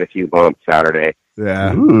be taking a few bumps Saturday.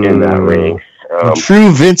 Yeah, in that ring.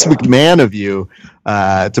 True Vince McMahon of you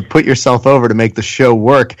to put yourself over to make the show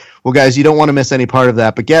work. Well, guys, you don't want to miss any part of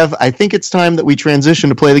that. But Gev, I think it's time that we transition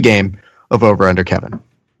to play the game of Over Under Kevin.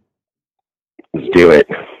 Let's do it.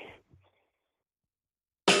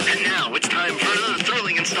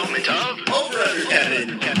 Installment of Over Under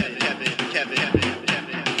Kevin.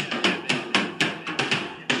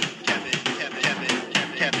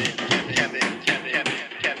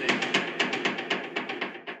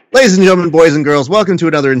 Ladies and gentlemen, boys and girls, welcome to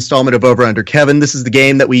another installment of Over Under Kevin. This is the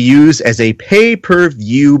game that we use as a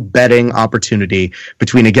pay-per-view betting opportunity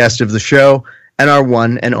between a guest of the show and our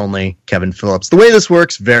one and only Kevin Phillips. The way this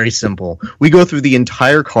works, very simple. We go through the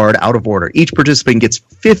entire card out of order. Each participant gets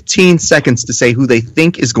 15 seconds to say who they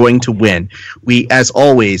think is going to win. We, as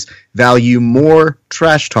always, value more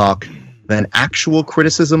trash talk than actual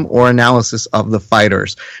criticism or analysis of the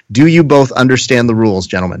fighters. Do you both understand the rules,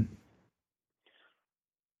 gentlemen?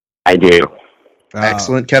 I do.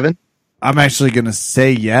 Excellent, Kevin. I'm actually going to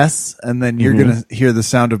say yes, and then you're going to hear the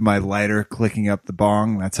sound of my lighter clicking up the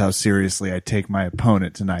bong. That's how seriously I take my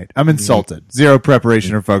opponent tonight. I'm insulted. Zero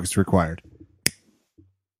preparation or focus required.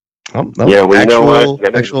 Oh, no, Yeah, well, you know actual, what?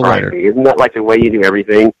 That is actual lighter. surprising. Isn't that like the way you do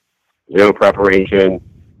everything? Zero preparation,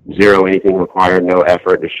 zero anything required, no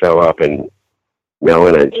effort to show up and mail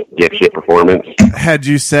in a dipshit performance. Had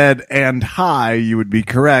you said "and hi," you would be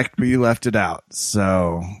correct, but you left it out.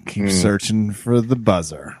 So keep searching for the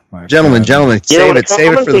buzzer, my Gentlemen, friend. save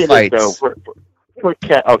it for the fights.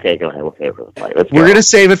 Okay, go ahead. We'll save it for the fight. We're going to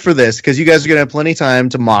save it for this because you guys are going to have plenty of time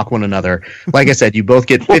to mock one another. Like I said, you both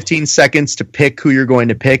get 15 seconds to pick who you're going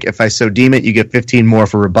to pick. If I so deem it, you get 15 more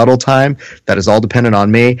for rebuttal time. That is all dependent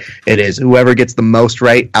on me. It is whoever gets the most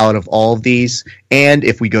right out of all of these. And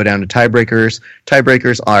if we go down to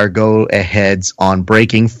tiebreakers are go-aheads on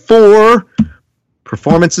breaking for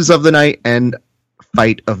performances of the night and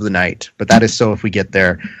fight of the night. But that is so if we get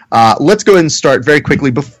there. Let's go ahead and start very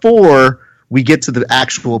quickly before we get to the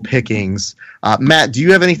actual pickings. Matt, do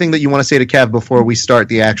you have anything that you want to say to Kev before we start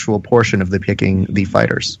the actual portion of the picking the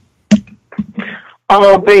fighters?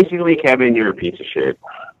 Basically, Kevin, you're a piece of shit.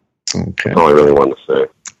 Okay. That's all I really want to say.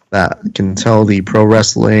 I can tell the pro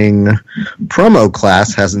wrestling promo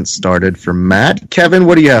class hasn't started for Matt. Kevin,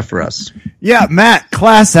 what do you have for us? Yeah, Matt,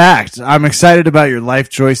 class act. I'm excited about your life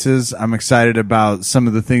choices. I'm excited about some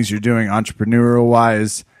of the things you're doing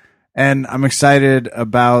entrepreneurial-wise. And I'm excited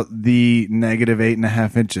about the negative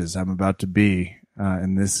 8.5 inches I'm about to be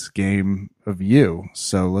in this game of you.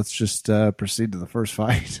 So let's just proceed to the first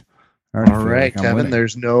fight. All right, Kevin,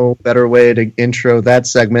 there's no better way to intro that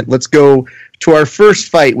segment. Let's go to our first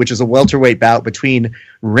fight, which is a welterweight bout between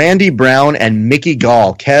Randy Brown and Mickey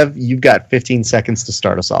Gall. Kev, you've got 15 seconds to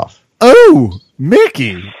start us off. Oh,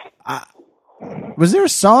 Mickey. Was there a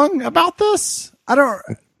song about this? I don't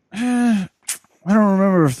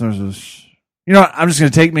remember if there was. You know what? I'm just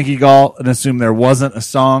going to take Mickey Gall and assume there wasn't a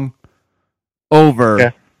song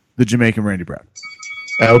over the Jamaican Randy Brown.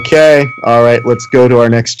 Okay. All right. Let's go to our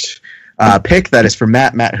next pick. That is for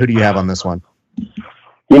Matt. Matt, who do you have on this one?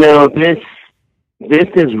 You know, this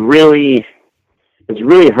is really, it's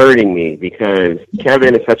really hurting me because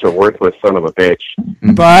Kevin is such a worthless son of a bitch.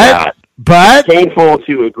 But it's painful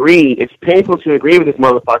to agree. It's painful to agree with this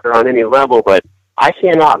motherfucker on any level, but I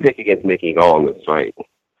cannot pick against Mickey Gall in this fight.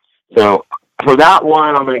 So for that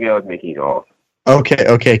one, I'm going to go with Mickey Gall.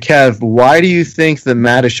 Okay, Kev, why do you think that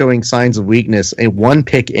Matt is showing signs of weakness? A one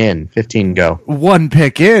pick in, 15 go. One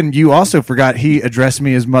pick in, you also forgot he addressed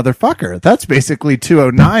me as motherfucker. That's basically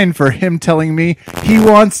 209 for him telling me he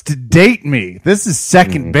wants to date me. This is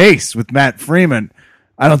second base with Matt Freeman.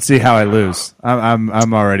 I don't see how I lose. I'm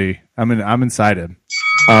inside him.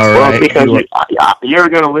 All right. Well, because you're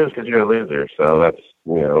going to lose because you're a loser. So that's,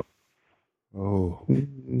 you know. Oh.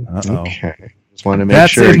 Okay. Just want to make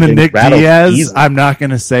That's sure. in the Nick Diaz. Easily. I'm not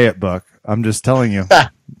going to say it, book. I'm just telling you.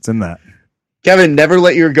 It's in that. Kevin, never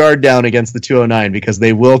let your guard down against the 209 because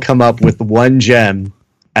they will come up with one gem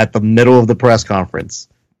at the middle of the press conference.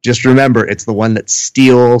 Just remember, it's the one that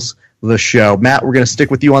steals the show. Matt, we're going to stick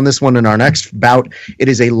with you on this one in our next bout. It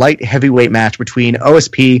is a light heavyweight match between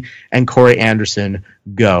OSP and Corey Anderson.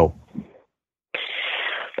 Go.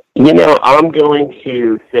 You know, I'm going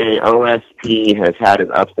to say OSP has had his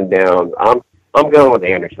ups and downs. I'm going with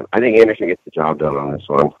Anderson. I think Anderson gets the job done on this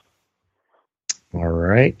one. All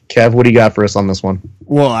right. Kev, what do you got for us on this one?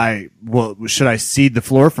 Well, should I cede the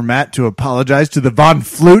floor for Matt to apologize to the Von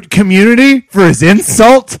Flute community for his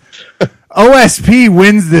insult? OSP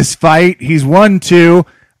wins this fight. He's 1-2.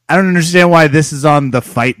 I don't understand why this is on the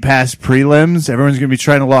Fight Pass prelims. Everyone's going to be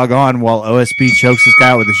trying to log on while OSP chokes this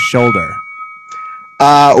guy with his shoulder.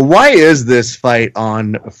 Why is this fight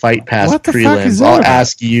on Fight Pass What the fuck prelims? is that I'll about?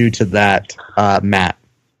 ask you to that, Matt.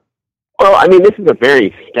 Well, I mean, this is a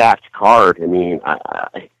very stacked card. I mean,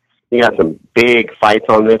 you got some big fights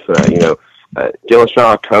on this.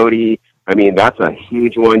 Dillashaw, Cody. I mean, that's a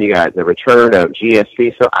huge one. You got the return of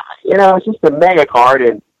GSP. So, it's just a mega card,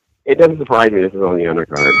 and it doesn't surprise me this is on the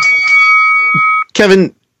undercard.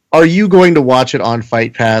 Kevin, are you going to watch it on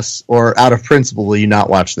Fight Pass, or out of principle will you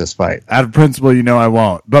not watch this fight? Out of principle, I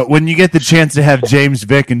won't. But when you get the chance to have James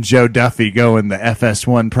Vick and Joe Duffy go in the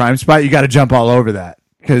FS1 prime spot, you got to jump all over that.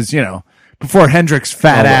 Because, before Hendrick's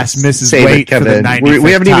fat ass misses weight for the 95th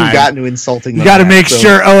we haven't time, even gotten to insulting them. you got to yet, make so-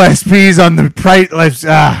 sure OSP's on the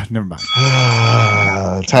never mind.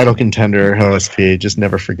 Title contender, OSP. Just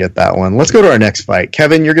never forget that one. Let's go to our next fight.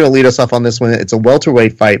 Kevin, you're going to lead us off on this one. It's a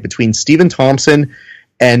welterweight fight between Stephen Thompson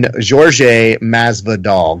and Jorge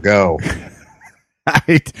Masvidal. Go.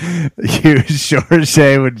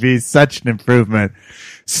 Jorge would be such an improvement.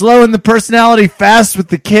 Slow in the personality, fast with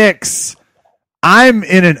the kicks. I'm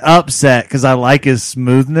in an upset because I like his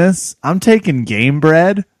smoothness. I'm taking Game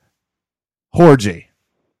Bread. Jorge.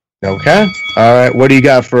 Okay. All right. What do you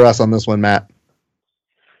got for us on this one, Matt?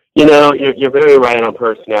 You're very right on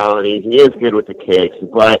personality. He is good with the kicks,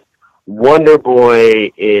 but Wonder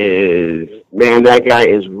Boy that guy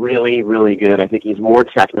is really, really good. I think he's more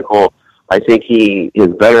technical. I think he is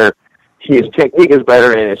better. His technique is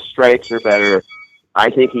better, and his strikes are better. I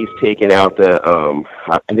think he's taken out the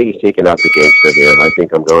gangster here. I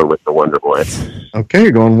think I'm going with the Wonder Boy. Okay,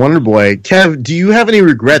 you're going Wonder Boy. Kev, do you have any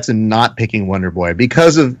regrets in not picking Wonder Boy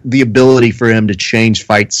because of the ability for him to change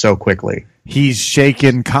fights so quickly? He's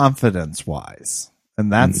shaken confidence-wise,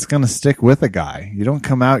 and that's going to stick with a guy. You don't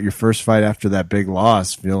come out your first fight after that big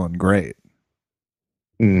loss feeling great.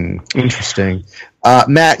 Interesting.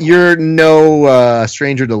 Matt, you're no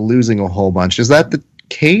stranger to losing a whole bunch. Is that the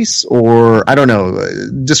case, or I don't know?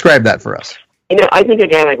 Describe that for us. I think a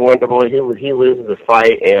guy like Wonder Boy, he loses a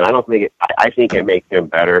fight, and I think it makes him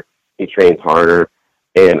better. He trains harder,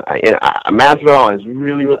 and Masvidal is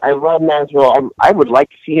really, really. I love Masvidal. I would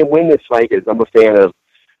like to see him win this fight because I'm a fan of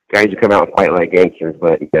guys who come out and fight like gangsters.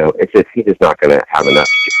 But he's just not going to have enough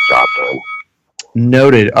to get the job done.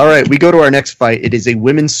 Noted. All right, we go to our next fight. It is a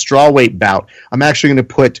women's strawweight bout. I'm actually going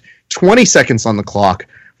to put 20 seconds on the clock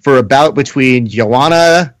for a bout between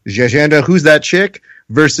Joanna Jajenda, who's that chick,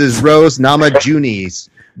 versus Rose Namajunas.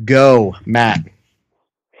 Go, Matt.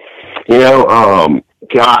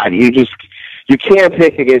 God, you can't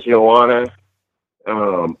pick against Joanna.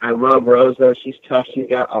 I love Rose though. She's tough. She's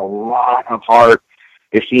got a lot of heart.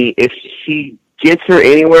 If she gets her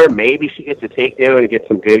anywhere, maybe she gets a takedown and gets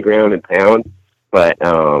some good ground and pound. But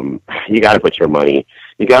you got to put your money.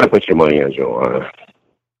 You got to put your money on Joanna.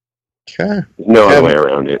 Okay. There's no other way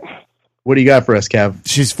around it. What do you got for us, Kev?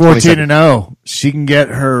 She's 14-0. She can get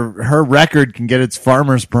her record can get its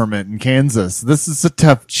farmer's permit in Kansas. This is a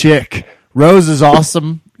tough chick. Rose is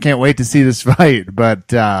awesome. Can't wait to see this fight. But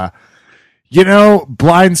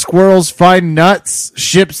blind squirrels find nuts.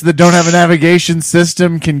 Ships that don't have a navigation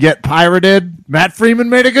system can get pirated. Matt Freeman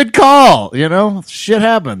made a good call. Shit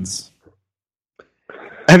happens.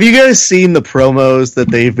 Have you guys seen the promos that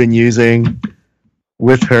they've been using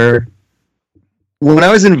with her? When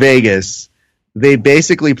I was in Vegas, they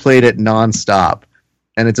basically played it nonstop,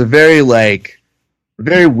 and it's a very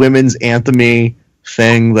women's anthem-y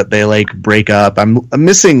thing that they break up. I'm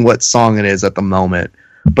missing what song it is at the moment,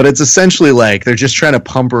 but it's essentially they're just trying to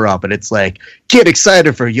pump her up, and it's get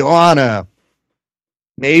excited for Joanna.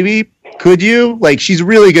 Maybe. Could you? She's a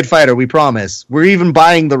really good fighter, we promise. We're even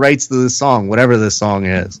buying the rights to this song, whatever this song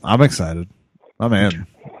is. I'm excited. I'm in.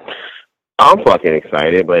 I'm fucking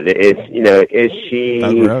excited, but is she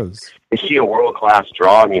a world-class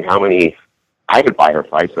draw? I mean, I could buy her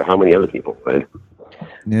fights, but how many other people could?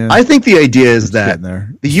 Yeah. I think the idea is that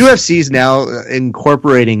the UFC is now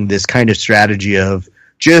incorporating this kind of strategy of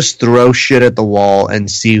just throw shit at the wall and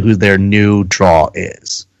see who their new draw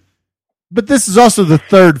is. But this is also the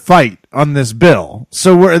third fight on this bill.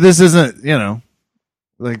 So this isn't,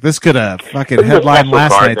 this could have fucking headline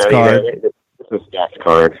last night's card. It's a stats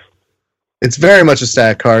card. It's very much a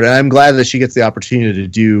stat card, and I'm glad that she gets the opportunity to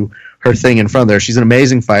do her thing in front of there. She's an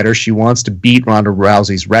amazing fighter. She wants to beat Ronda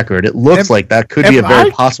Rousey's record. It looks like that could be a very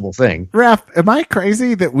possible thing. Raph, am I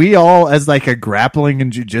crazy that we all, as a grappling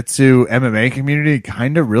and jiu-jitsu MMA community,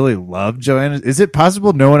 kind of really love Joanna? Is it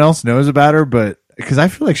possible no one else knows about her? But because I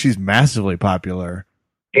feel like she's massively popular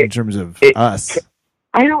in terms of us.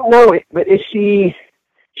 I don't know, but is she?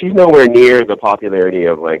 She's nowhere near the popularity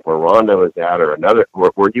of where Ronda was at, or another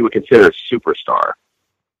where you would consider a superstar.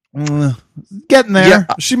 Getting there. Yeah.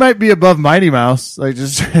 She might be above Mighty Mouse,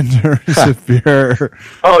 just in terms of pure.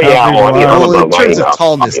 Oh yeah, in terms of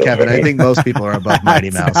tallness, Kevin, I think most people are above Mighty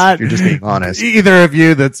Mouse. If you're just being honest, either of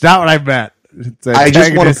you, that's not what I meant. I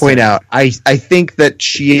just want to point out, I think that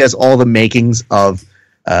she has all the makings of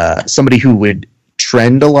somebody who would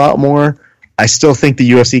trend a lot more. I still think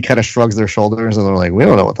the UFC kind of shrugs their shoulders and they're like, we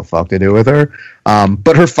don't know what the fuck to do with her.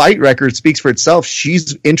 But her fight record speaks for itself.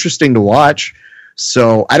 She's interesting to watch.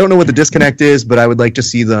 So I don't know what the disconnect is, but I would like to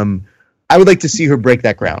see them. I would like to see her break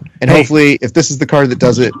that ground. And hopefully, if this is the card that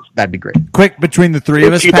does it, that'd be great. Quick, between the three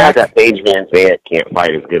of us, too bad that Paige Van Zandt can't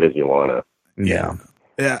fight as good as Joanna. Yeah.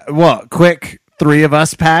 Well, quick, three of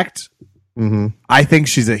us packed. Mm-hmm. I think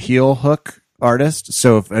she's a heel hook artist.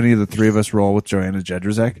 So if any of the three of us roll with Joanna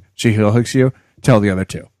Jedrzejczyk, she heel hooks you. Tell the other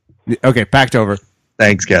two. Okay, packed over.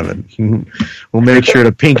 Thanks, Kevin. We'll make sure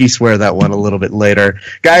to pinky swear that one a little bit later.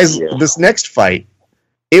 Guys, This next fight,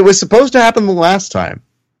 it was supposed to happen the last time,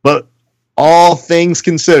 but all things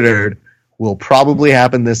considered, will probably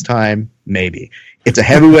happen this time, maybe. It's a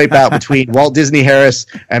heavyweight bout between Walt Disney Harris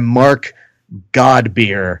and Mark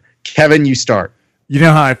Godbeer. Kevin, you start. You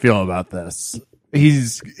know how I feel about this.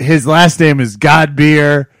 His last name is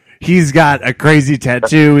Godbeer. He's got a crazy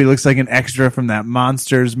tattoo. He looks like an extra from that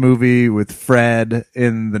Monsters movie with Fred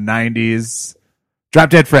in the 90s.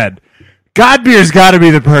 Drop Dead Fred. Godbeer's got to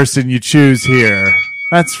be the person you choose here.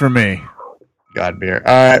 That's for me. Godbeer.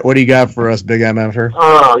 All right, what do you got for us, Big MFer?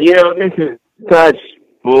 Oh, this is such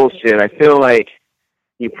bullshit. I feel like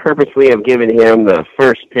you purposely have given him the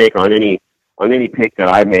first pick on any pick that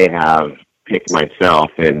I may have picked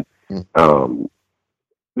myself, and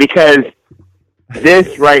because this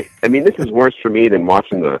is worse for me than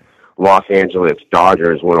watching the Los Angeles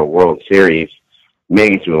Dodgers win a World Series,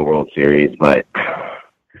 maybe to a World Series. But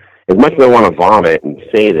as much as I want to vomit and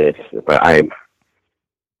say this, but I'm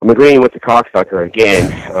agreeing with the cocksucker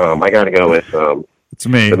again. I got to go with it's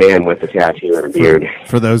me, the man with the tattoo and a beard.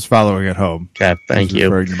 For those following at home. Okay, thank you.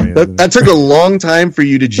 That took a long time for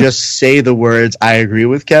you to just say the words, I agree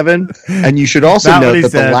with Kevin. And you should also note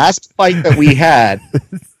that the last fight that we had,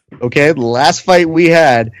 okay, the last fight we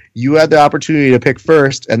had, you had the opportunity to pick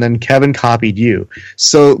first, and then Kevin copied you.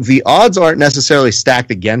 So the odds aren't necessarily stacked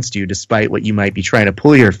against you, despite what you might be trying to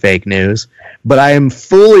pull your fake news. But I am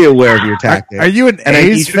fully aware of your tactics. Are you an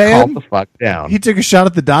A's fan? Calm the fuck down. He took a shot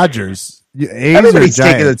at the Dodgers. A's Everybody's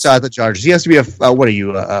taking a shot at the Chargers. He has to be what are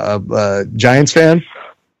you, a Giants fan?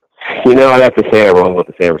 I'd have to say I roll with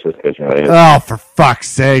the San Francisco Giants. Oh, for fuck's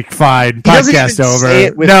sake. Fine. Podcast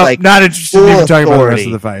over. No, not interested in even talking about the rest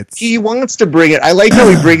of the fights. He wants to bring it. I like how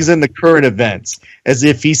he brings in the current events as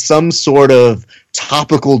if he's some sort of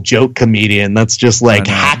topical joke comedian that's just like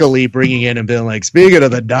happily bringing in and being like, speaking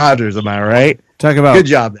of the Dodgers, am I right? Talk about good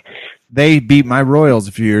job. They beat my Royals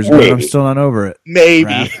a few years ago. I'm still not over it.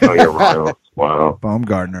 Maybe. Oh, you're Royals. Wow.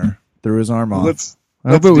 Baumgartner threw his arm off. I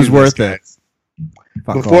hope it was worth it.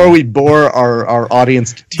 Before we bore our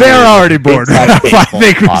audience to tears, they're already bored. I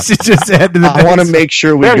think we should just head to the I want to make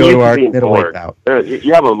sure we go to our middleweight bout.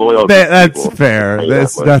 You have a loyal That's fair.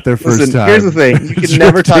 That's not their first time. Here's the thing. You can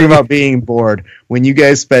never talk about being bored when you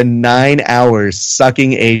guys spend 9 hours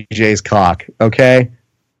sucking AJ's cock, okay?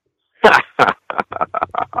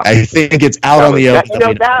 I think it's out on the open.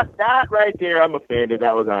 That right there, I'm offended.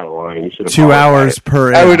 That was out of line. You should 2 hours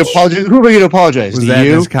per. I would apologize. Who are we going to apologize? Was to that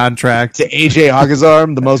you? His contract? To AJ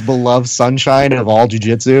Agazarm, the most beloved sunshine of all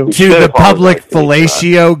jiu-jitsu? To the public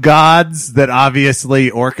fellatio gods that obviously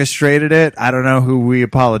orchestrated it. I don't know who we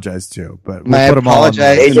apologize to, but we'll put them all on.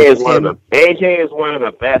 AJ is one of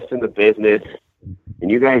the best in the business, and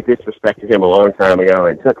you guys disrespected him a long time ago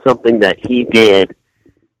and took something that he did,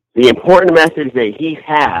 the important message that he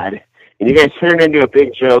had, and you guys turned it into a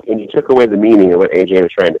big joke, and you took away the meaning of what AJ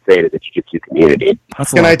was trying to say to the jiu-jitsu community.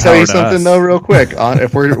 Can I tell you something though, real quick?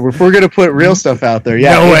 If we're going to put real stuff out there,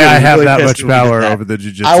 no way I have that much power over the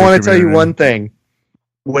jiu-jitsu. I want to tell you one thing.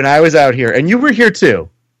 When I was out here, and you were here too,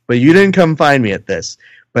 but you didn't come find me at this.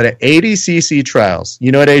 But at ADCC trials,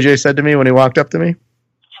 you know what AJ said to me when he walked up to me?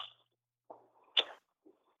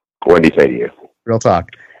 What did he say to you? Real talk.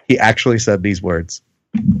 He actually said these words.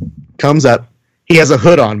 Comes up. He has a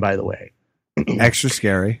hood on, by the way. Extra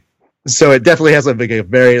scary. So it definitely has a very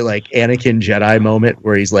Anakin Jedi moment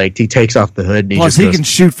where he's like, he takes off the hood. And Plus, he can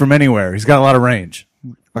shoot from anywhere. He's got a lot of range.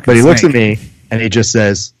 But he looks at me and he just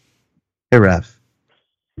says, "Hey, Ref,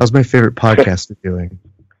 how's my favorite podcaster doing?"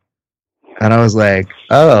 And I was like,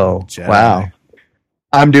 "Oh, Jedi. Wow.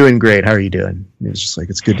 I'm doing great. How are you doing?" And he was just like,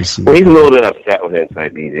 "It's good to see you." Well, he's a little bit upset with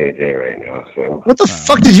Inside BJJ right now. So. What the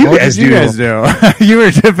fuck did you guys do? You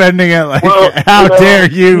were defending it like, how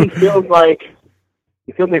dare you? He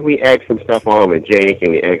feels like we egged some stuff on with Jake,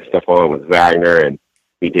 and we egged stuff on with Wagner, and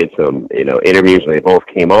we did some, interviews where they both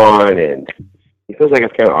came on, and he feels like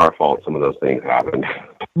it's kind of our fault some of those things happened.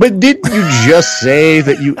 But didn't you just say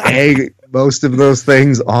that you egg most of those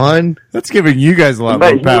things on? That's giving you guys a lot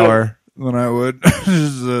more power than I would.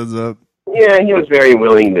 Yeah, he was very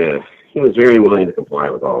willing to comply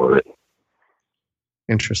with all of it.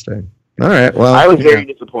 Interesting. All right. Well, I was very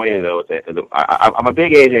disappointed though. I'm a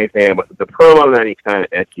big AJ fan, but the promo that he kind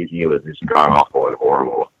of SQG was just god awful and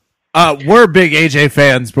horrible. We're big AJ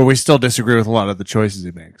fans, but we still disagree with a lot of the choices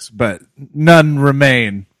he makes. But none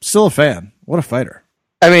remain. Still a fan. What a fighter.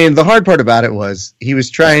 I mean, the hard part about it was he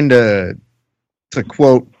was trying to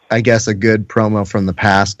quote, I guess, a good promo from the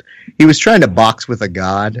past. He was trying to box with a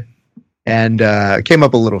god, and came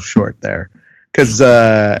up a little short there. Because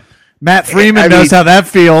Matt Freeman knows how that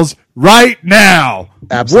feels right now.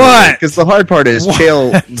 Absolutely. What? Because the hard part is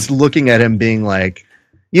Chael is looking at him being like,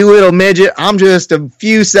 "You little midget, I'm just a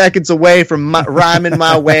few seconds away from rhyming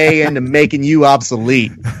my way into making you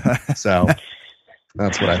obsolete." So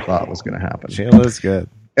that's what I thought was going to happen. Chael is good.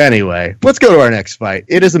 Anyway, let's go to our next fight.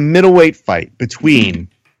 It is a middleweight fight between,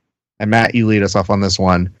 and Matt, you lead us off on this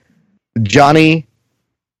one, Johnny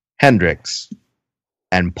Hendricks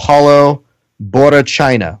and Paulo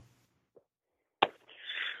Borrachina?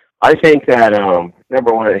 I think that,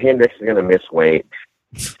 number one, Hendricks is going to miss weight.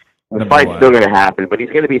 The fight's still going to happen, but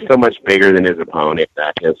he's going to be so much bigger than his opponent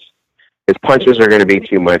that his punches are going to be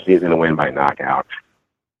too much. He's going to win by knockout.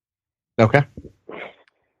 Okay.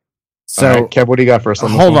 So, all right, Kev, what do you got for us?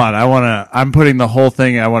 Hold on. I'm putting the whole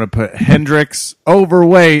thing. I want to put Hendricks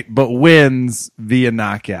overweight, but wins via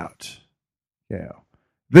knockout. Yeah.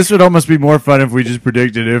 This would almost be more fun if we just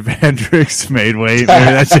predicted if Hendricks made weight. Maybe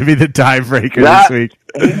that should be the tiebreaker this week.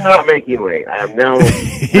 He's not making weight. I have no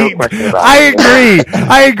question about it.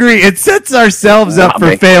 I agree. It sets ourselves up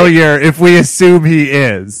for failure if we assume he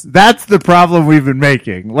is. That's the problem we've been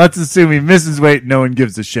making. Let's assume he misses weight. No one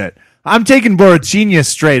gives a shit. I'm taking Borrachina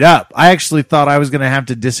straight up. I actually thought I was going to have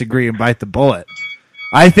to disagree and bite the bullet.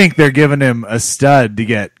 I think they're giving him a stud to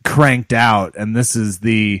get cranked out, and this is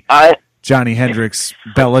the Johnny Hendricks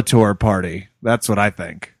Bellator party. That's what I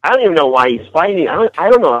think. I don't even know why he's fighting. I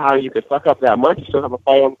don't know how you could fuck up that much and still have a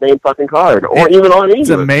fight on the same fucking card, or even on any.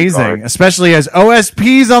 It's amazing, card. Especially as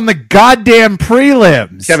OSP's on the goddamn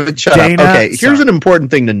prelims. Kevin, shut up. Okay, here's an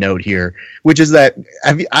important thing to note here, which is that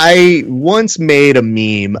I once made a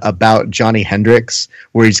meme about Johnny Hendricks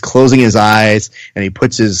where he's closing his eyes and he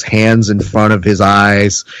puts his hands in front of his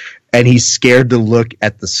eyes and he's scared to look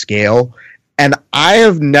at the scale. And I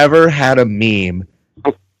have never had a meme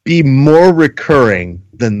be more recurring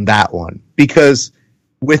than that one. Because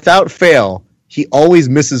without fail, he always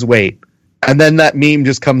misses weight. And then that meme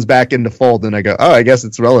just comes back into fold, and I go, oh, I guess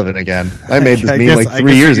it's relevant again. I made this meme like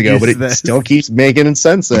 3 years ago, but it still keeps making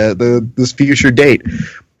sense this future date.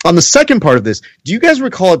 On the second part of this, do you guys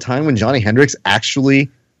recall a time when Johnny Hendricks actually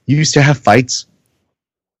used to have fights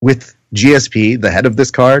with GSP, the head of this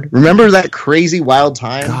card? Remember that crazy wild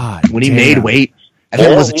time when he made weight and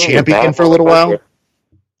then was a champion for a little while?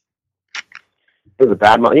 It was a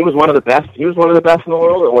bad month. He was one of the best. He was one of the best in the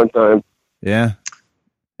world at one time. Yeah,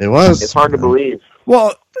 it was. It's hard to believe.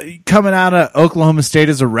 Well, coming out of Oklahoma State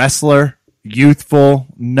as a wrestler, youthful,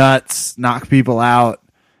 nuts, knock people out.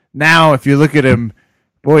 Now, if you look at him,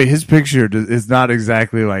 boy, his picture is not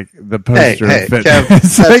exactly like the poster of fitness. Kev,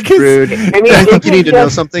 that's rude. I think you need to know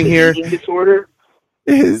something here. Disorder?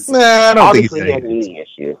 I don't think he has an eating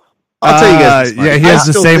issue. I'll tell you guys. Yeah, he has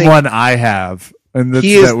the same one I have. And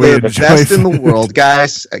he is the best in the world.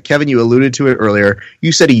 Guys, Kevin, you alluded to it earlier.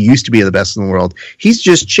 You said he used to be the best in the world. He's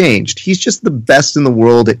just changed. He's just the best in the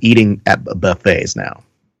world at eating at buffets now.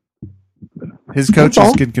 His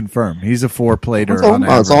coaches can confirm. He's a 4-plater on average.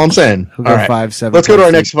 That's all I'm saying. He'll go 5-7. Let's go to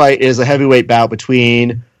our next fight. Is a heavyweight bout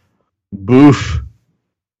between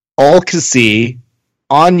Alkassi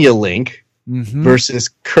Onyalink versus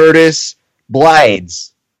Curtis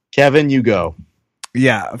Blydes. Kevin, you go.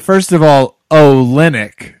 Yeah, first of all,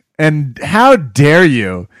 Olynyk. And how dare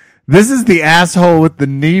you? This is the asshole with the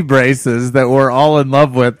knee braces that we're all in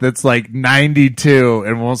love with that's like 92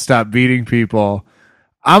 and won't stop beating people.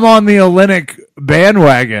 I'm on the Olynyk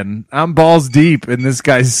bandwagon. I'm balls deep in this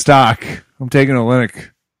guy's stock. I'm taking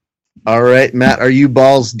Olynyk. All right, Matt, are you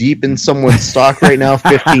balls deep in someone's stock right now?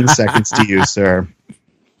 15 seconds to you, sir.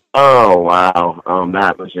 Oh, wow.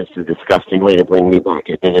 That was just a disgusting way to bring me back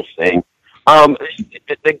into this thing.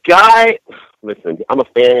 The guy, listen, I'm a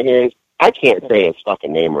fan of his. I can't say his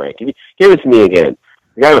fucking name right. Give it to me again.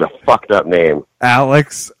 The guy with a fucked up name.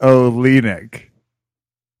 Alex Olynyk.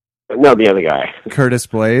 No, the other guy. Curtis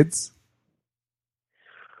Blydes.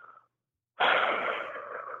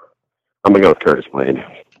 I'm going to go with Curtis Blydes.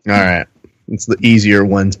 All right. It's the easier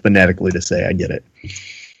ones phonetically to say. I get it.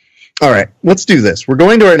 All right. Let's do this. We're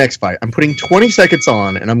going to our next fight. I'm putting 20 seconds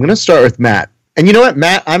on, and I'm going to start with Matt. And you know what,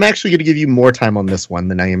 Matt? I'm actually going to give you more time on this one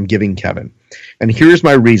than I am giving Kevin. And here's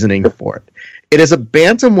my reasoning for it. It is a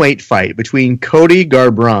bantamweight fight between Cody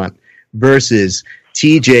Garbrandt versus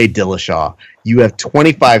TJ Dillashaw. You have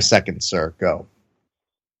 25 seconds, sir. Go.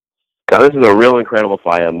 Now, this is a real incredible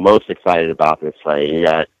fight. I'm most excited about this fight. You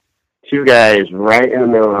got two guys right in the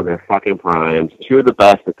middle of their fucking primes, two of the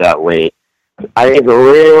best at that weight. I think it's a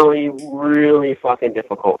really, really fucking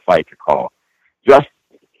difficult fight to call.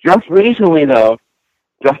 Just recently, though,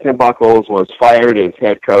 Justin Buchholz was fired as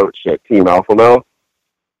head coach at Team Alpha Male.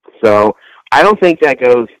 So I don't think that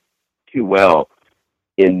goes too well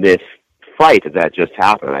in this fight that just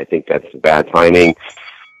happened. I think that's bad timing.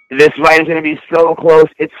 This fight is going to be so close.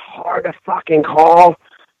 It's hard to fucking call.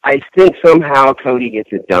 I think somehow Cody gets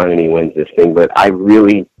it done and he wins this thing, but I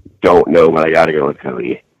really don't know, but I got to go with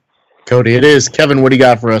Cody. Cody, it is. Kevin, what do you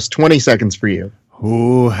got for us? 20 seconds for you.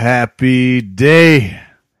 Oh, happy day.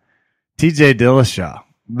 TJ Dillashaw.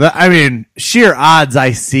 Sheer odds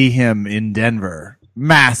I see him in Denver.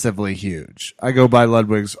 massively huge. I go by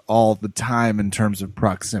Ludwig's all the time in terms of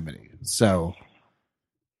proximity. So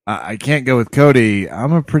I can't go with Cody.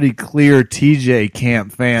 I'm a pretty clear TJ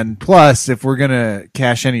Camp fan. Plus, if we're going to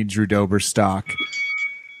cash any Drew Dober stock,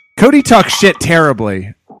 Cody talks shit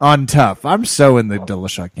terribly on Tough. I'm so in the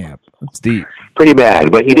Dillashaw camp. It's deep. Pretty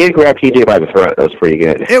bad, but he did grab TJ by the throat. That was pretty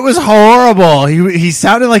good. It was horrible. He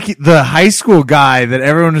sounded like the high school guy that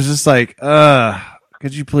everyone was just like,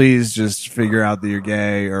 could you please just figure out that you're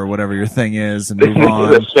gay or whatever your thing is and move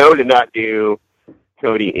on? The show did not do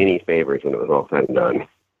Cody any favors when it was all said and done.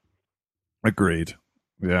 Agreed.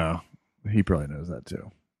 Yeah. He probably knows that too.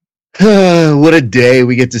 What a day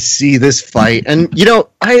we get to see this fight. And,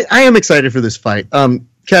 I am excited for this fight.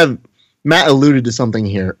 Kev, Matt alluded to something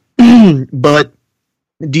here. But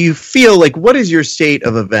do you feel like, what is your state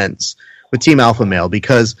of events with Team Alpha Male?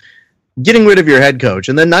 Because getting rid of your head coach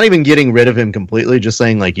and then not even getting rid of him completely, just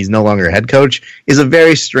saying like he's no longer a head coach, is a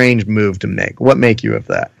very strange move to make. What make you of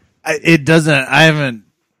that? It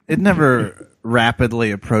never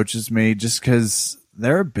rapidly approaches me just because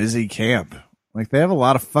they're a busy camp. Like, they have a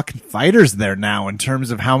lot of fucking fighters there now in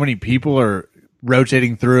terms of how many people are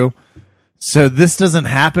rotating through. So this doesn't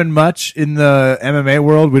happen much in the MMA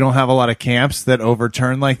world. We don't have a lot of camps that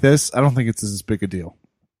overturn like this. I don't think it's as big a deal.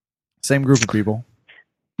 Same group of people.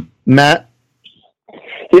 Matt?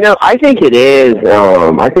 I think it is.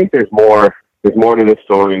 I think there's more to this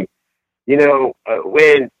story.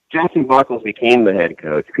 When Justin Buckles became the head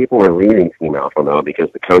coach, people were leaving Team Alpha Male because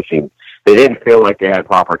the coaching, they didn't feel like they had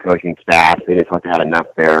proper coaching staff. They didn't feel like they had enough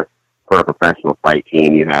there for a professional fight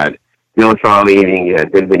team. You had Dillashaw leaving, you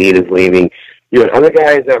had Ben Benitez leaving. You had other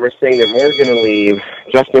guys that were saying that they were going to leave.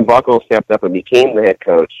 Justin Buckles stepped up and became the head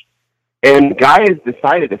coach. And guys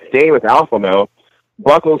decided to stay with Alpha Male.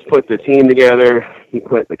 Buckles put the team together. He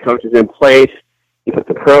put the coaches in place. He put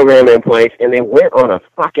the program in place. And they went on a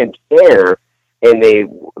fucking tear. And his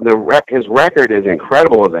record is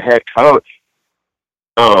incredible as a head coach.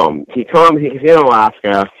 He's in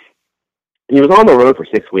Alaska. He was on the road for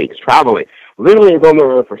 6 weeks, traveling. Literally, he was on the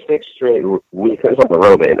road for 6 straight weeks. He was on the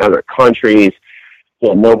road in other countries. He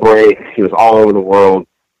had no break. He was all over the world.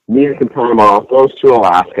 Needed some time off. Goes to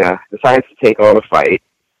Alaska. Decides to take on a fight.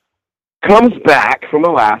 Comes back from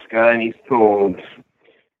Alaska, and he's told,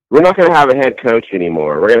 we're not going to have a head coach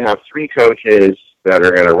anymore. We're going to have 3 coaches that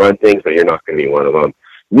are going to run things, but you're not going to be one of them.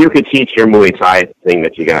 You could teach your Muay Thai thing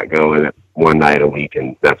that you got going one night a week,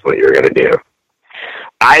 and that's what you're going to do.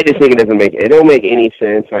 I just think it don't make any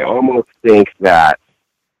sense. I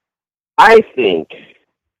think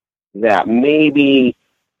that maybe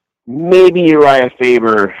Uriah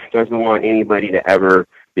Faber doesn't want anybody to ever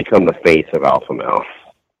become the face of Alpha Male.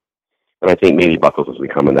 And I think maybe Buckles is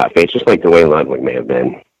becoming that face, just like Dwayne Ludwig may have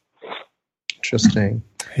been. Interesting.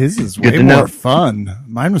 His is way more fun.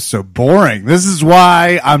 Mine was so boring. This is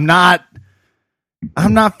why I'm not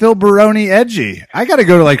Phil Baroni edgy. I got to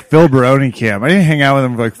go to like Phil Baroni camp. I didn't hang out with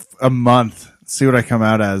him for like a month. See what I come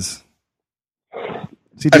out as. I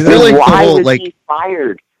feel like why was he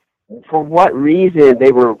fired? For what reason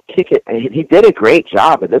they were kicking? He did a great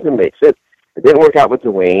job. It doesn't make sense. It didn't work out with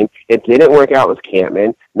Dwayne. It didn't work out with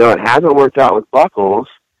Campman. No, it hasn't worked out with Buckles.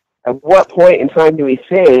 At what point in time do we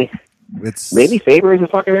say maybe Faber is a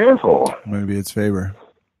fucking asshole? Maybe it's Faber.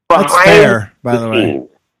 That's fair, by the way.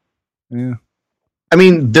 Yeah. I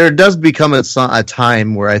mean, there does become a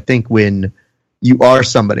time where I think when you are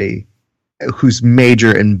somebody who's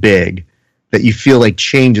major and big, that you feel like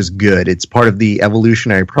change is good. It's part of the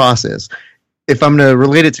evolutionary process. If I'm going to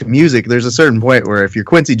relate it to music, there's a certain point where if you're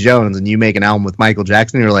Quincy Jones and you make an album with Michael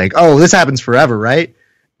Jackson, you're like, oh, this happens forever, right?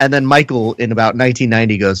 And then Michael, in about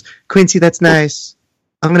 1990, goes, Quincy, that's nice.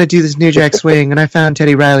 I'm going to do this New Jack Swing, and I found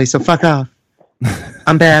Teddy Riley, so fuck off.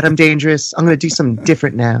 I'm bad, I'm dangerous. I'm going to do something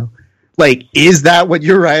different now. Like, is that what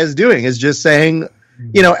Uriah is doing? Is just saying,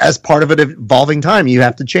 as part of an evolving time, you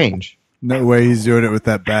have to change. No way he's doing it with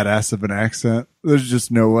that badass of an accent. There's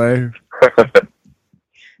just no way.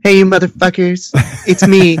 Hey, you motherfuckers. It's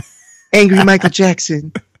me, Angry Michael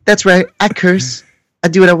Jackson. That's right. I curse. I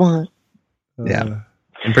do what I want. Yeah.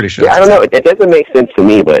 I'm pretty sure. Yeah, I don't know. It doesn't make sense to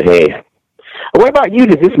me, but hey. What about you?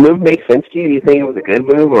 Does this move make sense to you? Do you think it was a good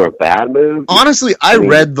move or a bad move? Honestly, I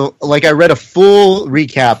read a full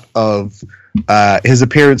recap of his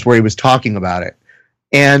appearance where he was talking about it.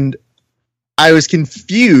 And I was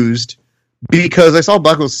confused because I saw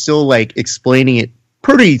Buckles still like explaining it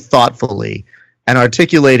pretty thoughtfully and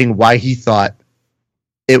articulating why he thought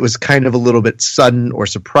it was kind of a little bit sudden or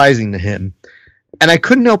surprising to him. And I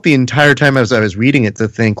couldn't help the entire time as I was reading it to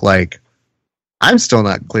think like, I'm still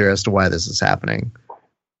not clear as to why this is happening.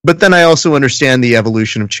 But then I also understand the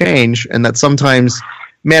evolution of change, and that sometimes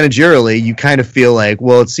managerially you kind of feel like,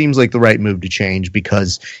 well, it seems like the right move to change,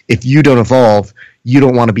 because if you don't evolve, you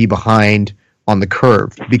don't want to be behind on the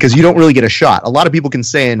curve, because you don't really get a shot. A lot of people can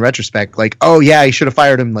say in retrospect, like, oh yeah, you should have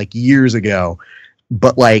fired him like years ago.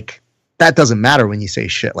 But like, that doesn't matter when you say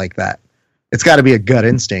shit like that. It's got to be a gut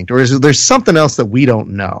instinct, or there's something else that we don't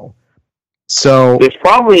know. So there's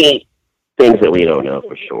probably things that we don't know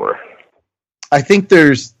for sure. I think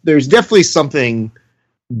there's definitely something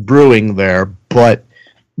brewing there, but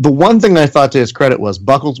the one thing I thought to his credit was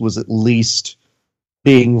Buckles was at least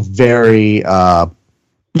being very,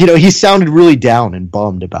 he sounded really down and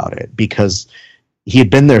bummed about it, because he had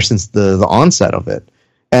been there since the onset of it.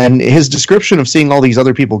 And his description of seeing all these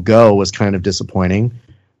other people go was kind of disappointing.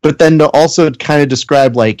 But then to also kind of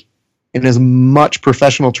describe, like, in as much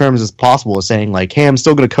professional terms as possible, as saying, like, hey, I'm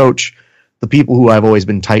still going to coach the people who I've always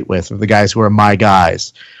been tight with, or the guys who are my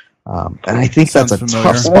guys. And I think that's a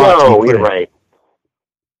tough spot. No, you're right.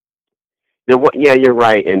 Yeah, you're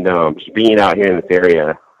right. And just being out here in this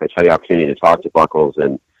area, I had the opportunity to talk to Buckles.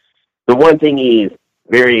 And the one thing he's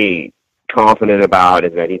very confident about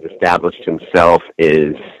is that he's established himself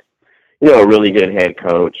as, a really good head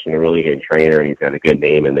coach and a really good trainer. He's got a good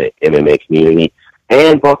name in the MMA community.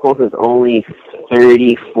 And Buckles is only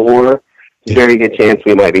 34. There's a very good chance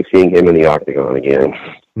we might be seeing him in the octagon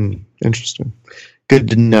again. Interesting. Good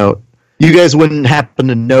to note. You guys wouldn't happen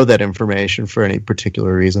to know that information for any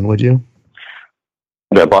particular reason, would you?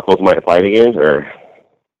 That Buckles might fight again, or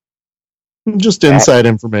just inside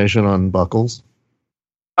information on Buckles?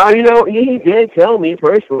 He did tell me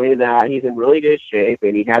personally that he's in really good shape,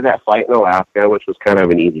 and he had that fight in Alaska, which was kind of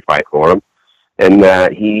an easy fight for him, and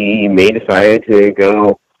that he may decide to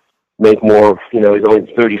go make more. He's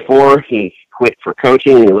only 34. He quit for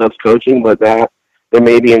coaching, and he loves coaching, but that there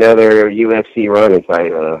may be another UFC run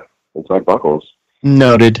inside Buckles.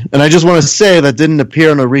 Noted. And I just want to say that didn't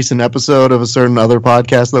appear in a recent episode of a certain other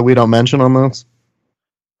podcast that we don't mention on this.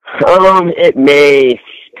 It may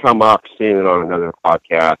come up soon on another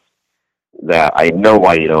podcast that I know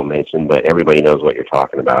why you don't mention, but everybody knows what you're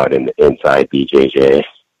talking about in the Inside BJJ.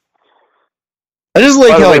 I just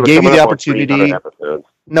like how I gave you the opportunity.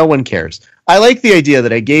 No one cares. I like the idea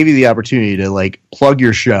that I gave you the opportunity to like plug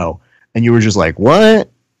your show, and you were just like, "What?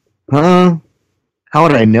 Huh? How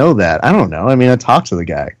would I know that? I don't know. I mean, I talked to the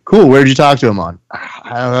guy. Cool. Where'd you talk to him on? I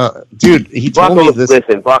don't know. Dude, he told me this.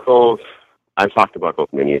 Listen, Buckles. I've talked to Buckles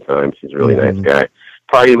many times. He's a really nice guy.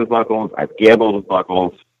 Partied with Buckles. I've gambled with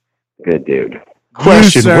Buckles. Good dude.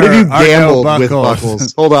 Question: what have you gambled with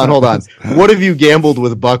Buckles? Hold on. What have you gambled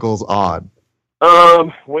with Buckles on?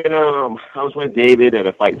 When I was with David at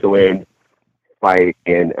a Fight to Win fight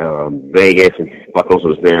in Vegas, and Buckles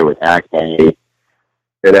was there with Akbay.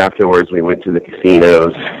 And afterwards, we went to the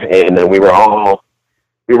casinos, and then we were all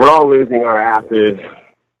losing our asses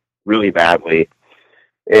really badly.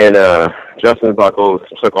 And Justin Buckles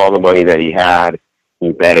took all the money that he had.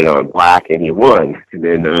 He betted on black, and he won. And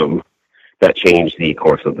then that changed the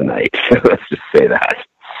course of the night. Let's just say that.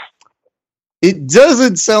 It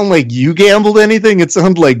doesn't sound like you gambled anything. It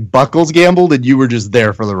sounded like Buckles gambled, and you were just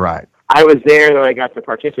there for the ride. I was there, and I got to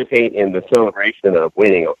participate in the celebration of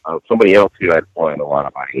winning of somebody else who had won a lot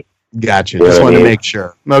of money. Gotcha. Just wanted to make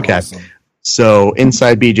sure. Okay. Awesome. So,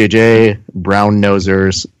 Inside BJJ, brown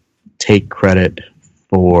nosers take credit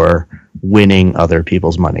for winning other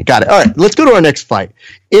people's money. Got it. All right, let's go to our next fight.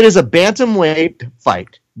 It is a bantamweight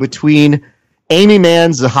fight between Amy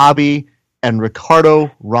Man Zahabi and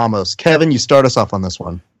Ricardo Ramos. Kevin, you start us off on this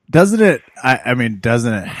one. Doesn't it?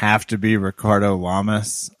 Doesn't it have to be Ricardo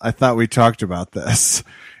Lamas? I thought we talked about this.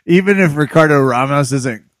 Even if Ricardo Ramos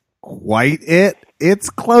isn't quite it, it's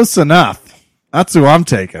close enough. That's who I'm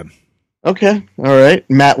taking. Okay. All right.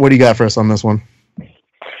 Matt, what do you got for us on this one? You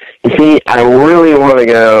see, I really want to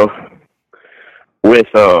go with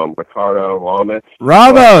Ricardo Lamas.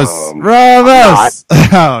 Ramos!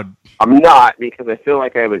 I'm not, because I feel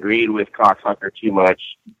like I've agreed with Cocksucker too much.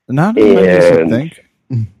 Not as much as you think.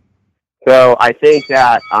 So I think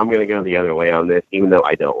that I'm going to go the other way on this, even though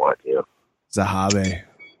I don't want to. Zahabi.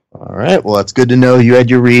 All right. Well, that's good to know. You had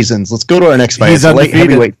your reasons. Let's go to our next fight. It's a light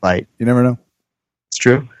heavyweight fight. You never know. It's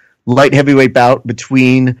true. Light heavyweight bout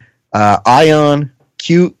between Ion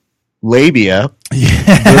Cute Labia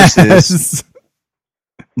versus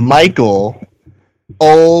Michael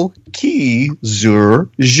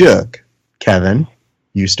Olkizurjuk. Kevin,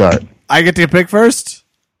 you start. I get to pick first?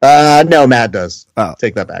 No, Matt does. Oh.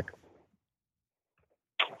 Take that back.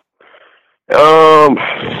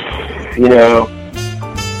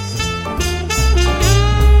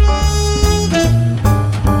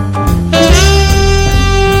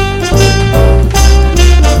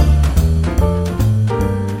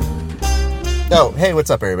 Hey,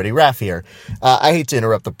 what's up, everybody? Raph here. I hate to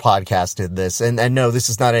interrupt the podcast in this, and no, this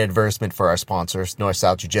is not an advertisement for our sponsors, North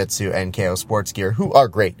South Jiu-Jitsu and KO Sports Gear, who are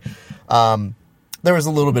great. There was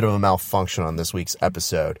a little bit of a malfunction on this week's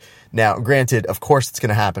episode. Now, granted, of course it's going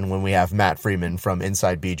to happen when we have Matt Freeman from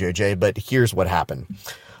Inside BJJ, but here's what happened.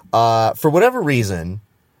 For whatever reason,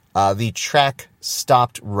 the track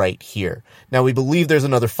stopped right here. Now, we believe there's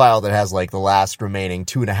another file that has, like, the last remaining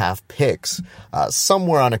 2.5 picks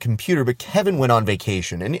somewhere on a computer, but Kevin went on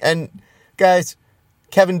vacation. And guys,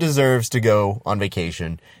 Kevin deserves to go on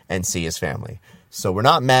vacation and see his family. So we're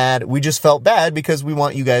not mad. We just felt bad because we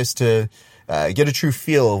want you guys to get a true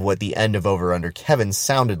feel of what the end of Over Under Kevin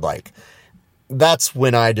sounded like. That's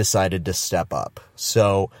when I decided to step up.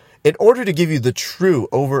 So in order to give you the true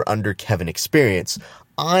Over Under Kevin experience,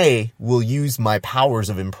 I will use my powers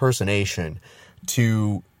of impersonation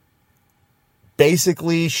to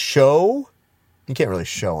basically show, you can't really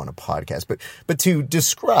show on a podcast, but to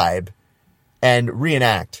describe and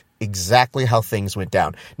reenact exactly how things went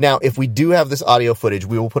down. Now, if we do have this audio footage,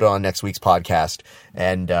 we will put it on next week's podcast,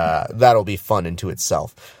 and that'll be fun into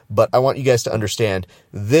itself. But I want you guys to understand,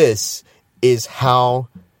 this is how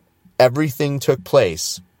everything took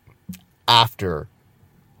place after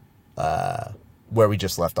where we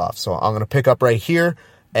just left off. So I'm going to pick up right here,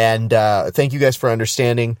 and thank you guys for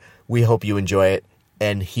understanding. We hope you enjoy it,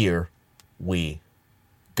 and here we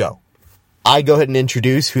go. I go ahead and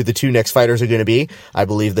introduce who the two next fighters are going to be. I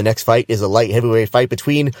believe the next fight is a light heavyweight fight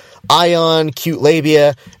between Ion Cute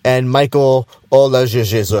Labia and Michael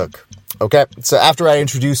Olajejezuk. Okay, so after I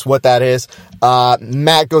introduce what that is,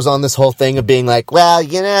 Matt goes on this whole thing of being like, well,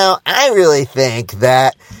 you know, I really think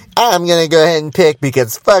that I'm going to go ahead and pick,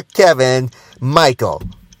 because fuck Kevin, Michael.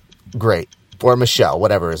 Great. Or Michelle,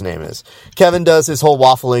 whatever his name is. Kevin does his whole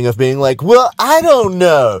waffling of being like, well, I don't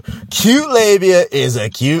know. Cute labia is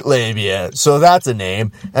a cute labia, so that's a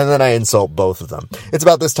name. And then I insult both of them. It's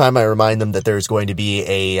about this time I remind them that there's going to be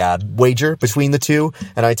a wager between the two.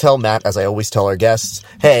 And I tell Matt, as I always tell our guests,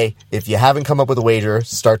 hey, if you haven't come up with a wager,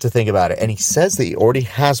 start to think about it. And he says that he already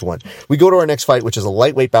has one. We go to our next fight, which is a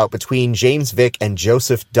lightweight bout between James Vick and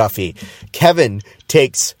Joseph Duffy. Kevin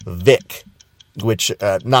takes Vick, which,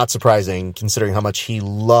 not surprising considering how much he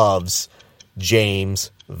loves James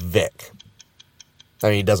Vick. I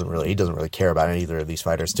mean, he doesn't really care about either of these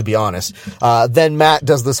fighters, to be honest. Then Matt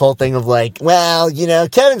does this whole thing of like, well, you know,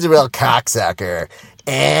 Kevin's a real cocksucker,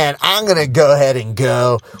 and I'm gonna go ahead and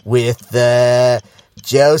go with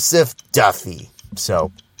Joseph Duffy.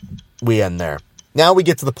 So we end there. Now we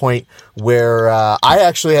get to the point where I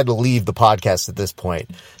actually had to leave the podcast at this point.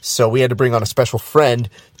 So we had to bring on a special friend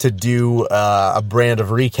to do a brand of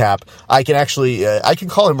recap. I can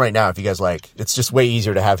call him right now if you guys like. It's just way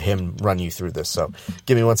easier to have him run you through this. So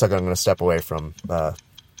give me 1 second. I'm going to step away from the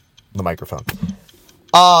microphone.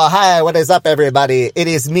 Oh, hi. What is up, everybody? It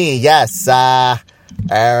is me. Yes. Our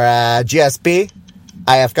GSP.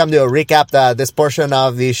 I have come to recap this portion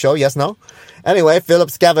of the show. Yes, no? Anyway,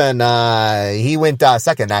 Phillips Kevin, he went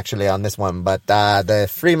second actually on this one, but the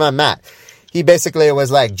Freeman Matt, he basically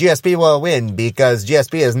was like, GSP will win because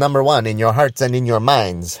GSP is number one in your hearts and in your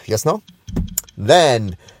minds. Yes, no?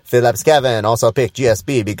 Then Phillips Kevin also picked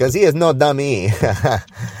GSP because he is no dummy.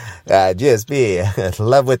 GSP,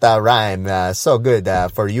 love with a rhyme, so good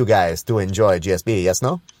for you guys to enjoy GSP. Yes,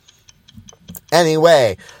 no?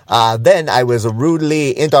 Anyway, then I was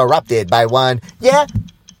rudely interrupted by one. Yeah,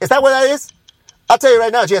 is that what that is? I'll tell you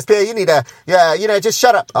right now, GSP, you need to, just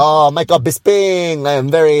shut up. Oh, Michael Bisping, I am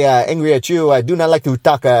very angry at you. I do not like to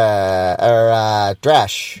talk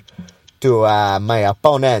trash to my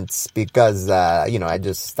opponents because, I'm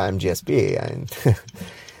GSP and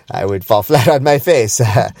I would fall flat on my face.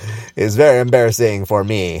 It's very embarrassing for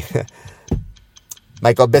me.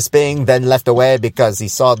 Michael Bisping then left away because he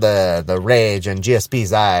saw the rage in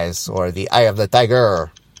GSP's eyes, or the eye of the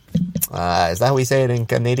tiger. Is that how we say it in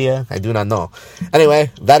Canada? I do not know.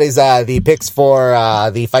 Anyway, that is the picks for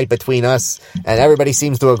the fight between us, and everybody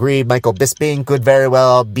seems to agree Michael Bisping could very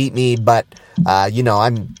well beat me, but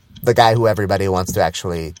I'm the guy who everybody wants to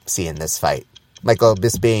actually see in this fight. Michael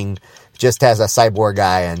Bisping just has a cyborg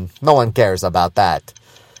guy, and no one cares about that.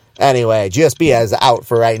 Anyway, GSP is out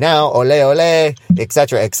for right now. Ole ole,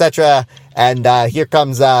 etc., etc. And here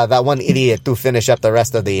comes that one idiot to finish up the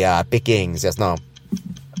rest of the pickings. Yes, no.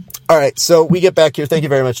 All right, so we get back here. Thank you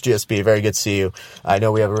very much, GSP. Very good to see you. I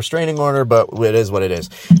know we have a restraining order, but it is what it is.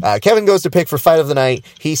 Kevin goes to pick for fight of the night.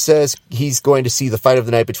 He says he's going to see the fight of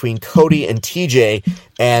the night between Cody and TJ,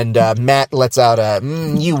 and Matt lets out a,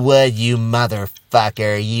 you would, you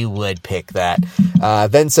motherfucker, you would pick that.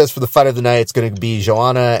 Then says for the fight of the night, it's going to be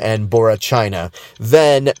Joanna and Bora China.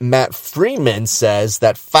 Then Matt Freeman says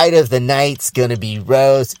that fight of the night's going to be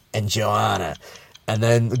Rose and Joanna. And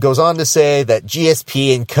then goes on to say that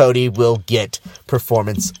GSP and Cody will get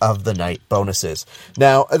performance of the night bonuses.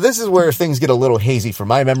 Now, this is where things get a little hazy from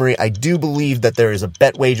my memory. I do believe that there is a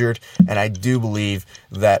bet wagered, and I do believe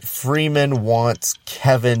that Freeman wants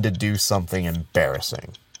Kevin to do something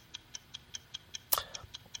embarrassing.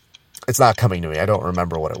 It's not coming to me. I don't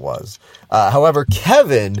remember what it was. However,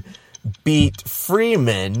 Kevin beat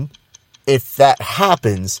Freeman. If that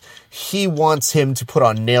happens, he wants him to put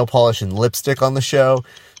on nail polish and lipstick on the show.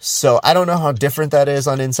 So I don't know how different that is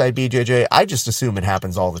on Inside BJJ. I just assume it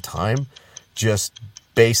happens all the time, just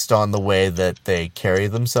based on the way that they carry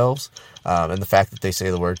themselves and the fact that they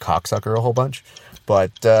say the word cocksucker a whole bunch.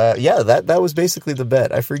 But yeah, that was basically the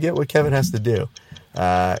bet. I forget what Kevin has to do.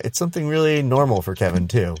 It's something really normal for Kevin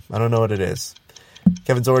too. I don't know what it is.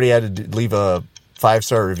 Kevin's already had to leave a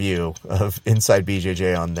 5-star review of Inside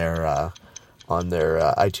BJJ on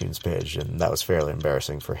their iTunes page, and that was fairly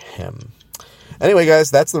embarrassing for him. Anyway,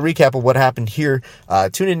 guys, that's the recap of what happened here.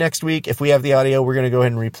 Tune in next week. If we have the audio, we're going to go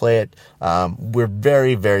ahead and replay it. We're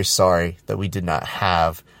very, very sorry that we did not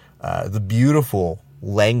have the beautiful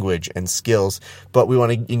language and skills, but we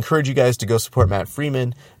want to encourage you guys to go support Matt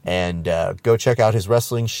Freeman and go check out his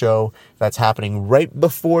wrestling show that's happening right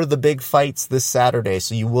before the big fights this Saturday,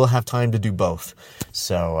 so you will have time to do both.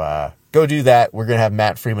 So go do that. We're going to have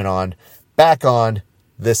Matt Freeman back on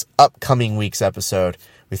this upcoming week's episode.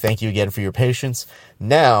 We thank you again for your patience.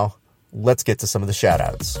 Now, let's get to some of the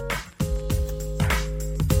shout-outs.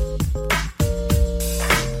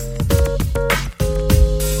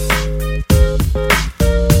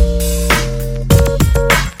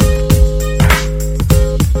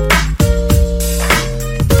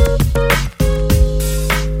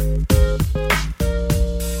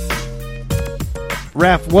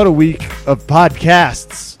 Raph, what a week of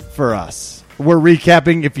podcasts for us. We're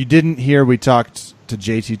recapping. If you didn't hear, we talked to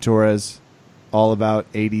JT Torres all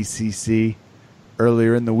about ADCC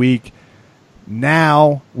earlier in the week.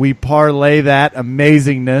 Now we parlay that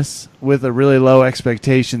amazingness with a really low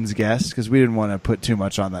expectations guest because we didn't want to put too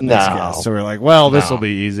much on that next guest. So we're like, well, this will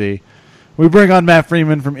be easy. We bring on Matt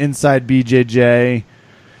Freeman from Inside BJJ.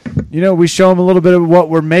 You know, we show him a little bit of what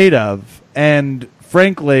we're made of. And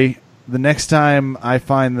frankly, the next time I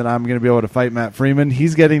find that I'm going to be able to fight Matt Freeman,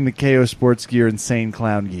 he's getting the KO Sports Gear Insane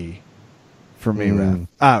Clown Gi for me,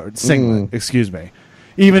 Raph. Singlet, excuse me.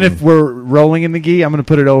 Even if we're rolling in the gi, I'm going to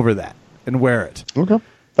put it over that and wear it. Okay.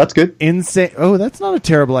 That's good. Insane. Oh, that's not a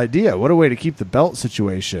terrible idea. What a way to keep the belt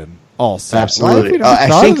situation all set. Absolutely. I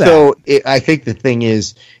think, though, I think the thing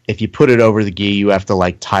is, if you put it over the gi, you have to,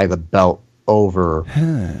 like, tie the belt over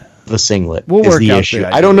the singlet. We'll is work the out issue.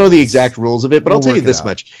 the I don't know the exact rules of it, but I'll tell you this out.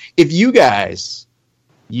 much. If you guys,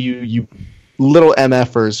 you little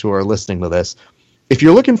MFers who are listening to this, if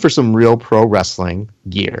you're looking for some real pro wrestling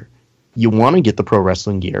gear, you want to get the pro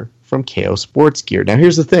wrestling gear from KO Sports Gear. Now,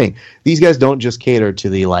 here's the thing. These guys don't just cater to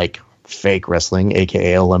the, like, fake wrestling,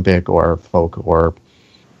 a.k.a. Olympic or folk or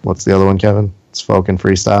what's the other one, Kevin? It's folk and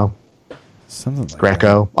freestyle. Something like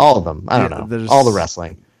Greco. that. All of them. I don't know. All the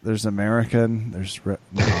wrestling. There's American.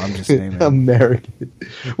 No, I'm just naming American.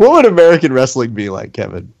 What would American wrestling be like,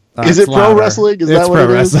 Kevin? Is it pro wrestling? Is that what it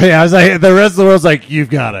is? Yeah, I was like, the rest of the world's like, you've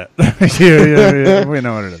got it. We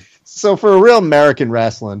know what it is. So for a real American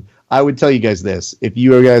wrestling, I would tell you guys this. If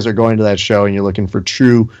you guys are going to that show and you're looking for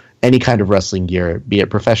true, any kind of wrestling gear, be it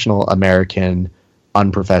professional, American,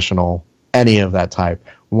 unprofessional, any of that type,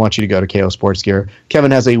 we want you to go to KO Sports Gear. Kevin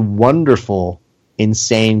has a wonderful,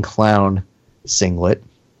 insane clown singlet.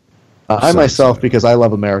 I myself, because I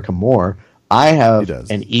love America more, I have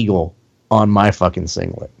an eagle on my fucking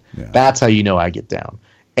singlet. Yeah. That's how you know I get down.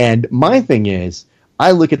 And my thing is,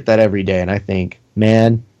 I look at that every day and I think,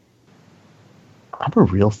 man, I'm a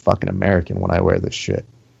real fucking American when I wear this shit.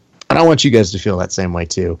 And I want you guys to feel that same way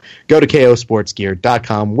too. Go to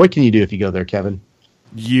kosportsgear.com. What can you do if you go there, Kevin?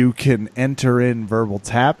 You can enter in Verbal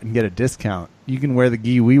Tap and get a discount. You can wear the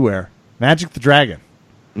gi we wear. Magic the Dragon.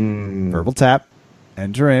 Verbal Tap.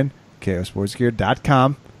 Enter in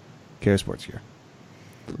kosportsgear.com. KO Sports Gear.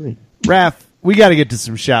 Great. Raph, we got to get to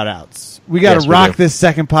some shout-outs. We got to rock this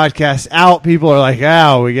second podcast out. People are like,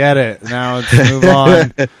 we get it. Now let's move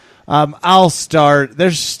on. I'll start.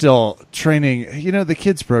 There's still training. The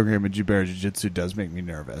kids program in Jubera Jiu-Jitsu does make me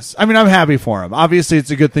nervous. I mean, I'm happy for them. Obviously,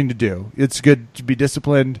 it's a good thing to do. It's good to be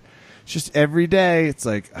disciplined. It's just every day, it's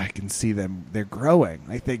like I can see them. They're growing.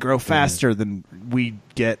 Like they grow faster than we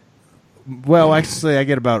get. Well, actually, I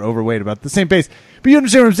get about overweight about the same pace. But you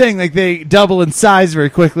understand what I'm saying? Like they double in size very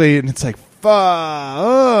quickly, and it's like,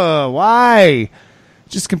 why?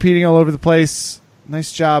 Just competing all over the place.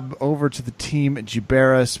 Nice job over to the team at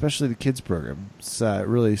Jubera, especially the kids program. It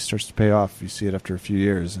really starts to pay off. You see it after a few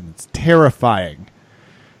years, and it's terrifying.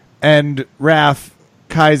 And Raph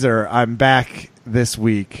Kaiser, I'm back this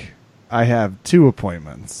week. I have 2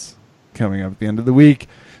 appointments coming up at the end of the week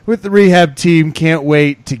with the rehab team. Can't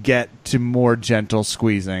wait to get to more gentle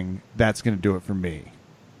squeezing. That's going to do it for me.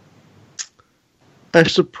 I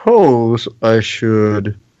suppose I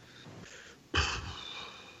should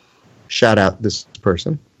shout out this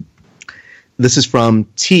person. This is from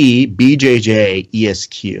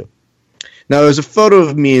TBJJESQ. Now, there's a photo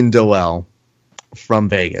of me and Doel from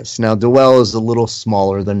Vegas. Now, Doel is a little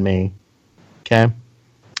smaller than me, okay?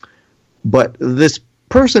 But this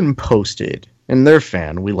person posted, and they're a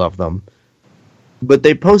fan, we love them, but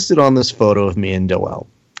they posted on this photo of me and Doel,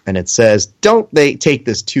 and it says, "Don't they take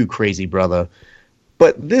this too crazy, brother,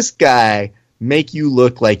 but this guy make you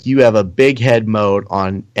look like you have a big head mode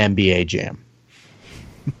on NBA Jam."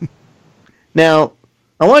 Now,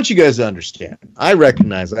 I want you guys to understand, I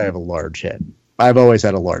recognize I have a large head. I've always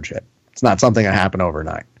had a large head. It's not something that happened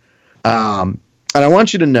overnight. And I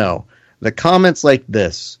want you to know that comments like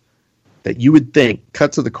this, that you would think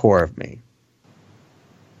cut to the core of me,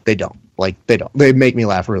 they don't. They don't. They make me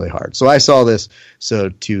laugh really hard. So I saw this. So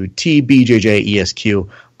to TBJJESQ,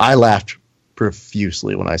 I laughed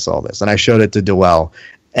profusely when I saw this. And I showed it to Doel.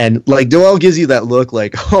 And Doel gives you that look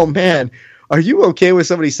like, oh man, are you okay with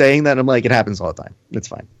somebody saying that? And I'm like, it happens all the time. It's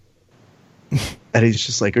fine. And he's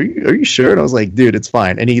just like, are you sure? And I was like, dude, it's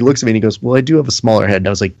fine. And he looks at me and he goes, well, I do have a smaller head. And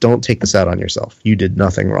I was like, don't take this out on yourself. You did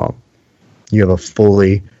nothing wrong. You have a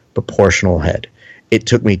fully proportional head. It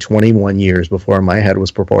took me 21 years before my head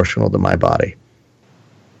was proportional to my body.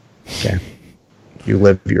 Okay. You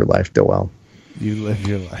live your life, Doel. You live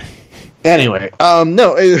your life. Anyway,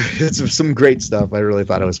 no, it's some great stuff. I really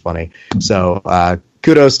thought it was funny. So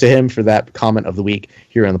kudos to him for that comment of the week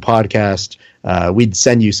here on the podcast. We'd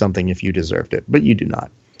send you something if you deserved it, but you do not.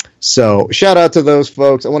 So shout out to those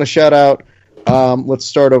folks. I want to shout out, let's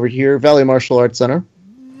start over here, Valley Martial Arts Center.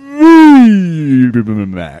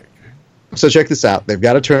 So check this out. They've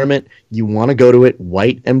got a tournament. You want to go to it,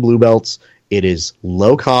 white and blue belts. It is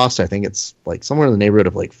low cost. I think it's somewhere in the neighborhood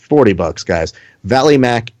of $40, guys.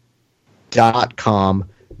 ValleyMac.com.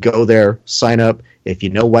 Go there, sign up. If you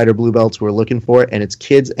know white or blue belts, we're looking for it, and it's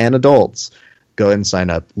kids and adults. Go ahead and sign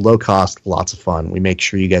up. Low cost, lots of fun. We make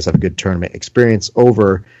sure you guys have a good tournament experience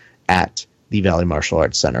over at the Valley Martial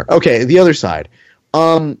Arts Center. Okay, the other side.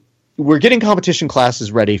 We're getting competition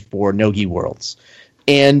classes ready for Nogi Worlds.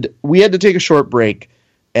 And we had to take a short break,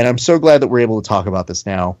 and I'm so glad that we're able to talk about this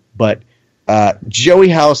now. But Joey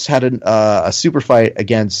House had a super fight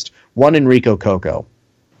against one Enrico Coco.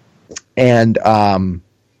 And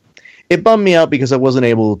it bummed me out because I wasn't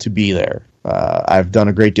able to be there. I've done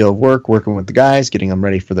a great deal of work working with the guys, getting them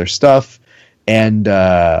ready for their stuff. And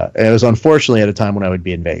it was unfortunately at a time when I would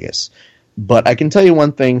be in Vegas. But I can tell you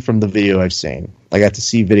one thing from the video I've seen. I got to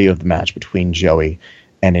see video of the match between Joey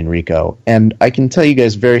and Enrico. And I can tell you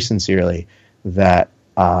guys very sincerely that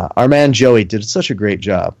our man Joey did such a great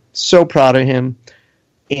job. So proud of him.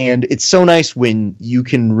 And it's so nice when you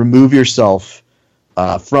can remove yourself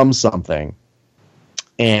from something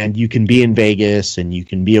and you can be in Vegas and you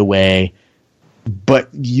can be away, but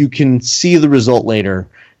you can see the result later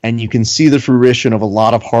and you can see the fruition of a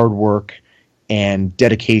lot of hard work and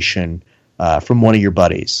dedication from one of your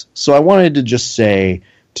buddies. So I wanted to just say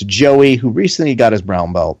to Joey, who recently got his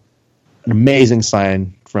brown belt, an amazing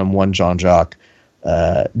sign from one Jean-Jacques,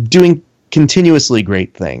 doing continuously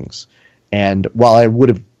great things. And while I would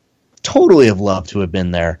have totally have loved to have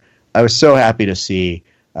been there, I was so happy to see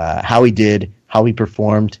how he did, how he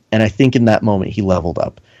performed, and I think in that moment he leveled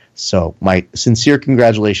up. So my sincere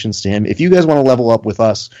congratulations to him. If you guys want to level up with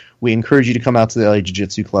us, we encourage you to come out to the LA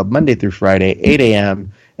Jiu-Jitsu Club Monday through Friday, 8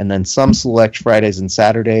 a.m., and then some select Fridays and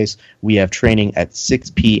Saturdays. We have training at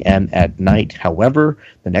 6 p.m. at night. However,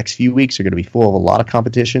 the next few weeks are going to be full of a lot of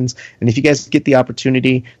competitions. And if you guys get the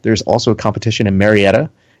opportunity, there's also a competition in Marietta.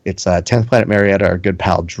 It's 10th Planet Marietta, our good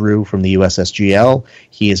pal Drew from the USSGL.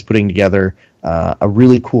 He is putting together a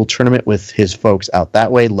really cool tournament with his folks out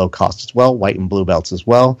that way, low cost as well, white and blue belts as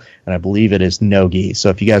well, and I believe it is no-gi. So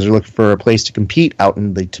if you guys are looking for a place to compete out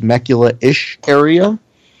in the Temecula-ish area,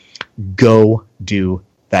 go do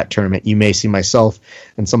that tournament. You may see myself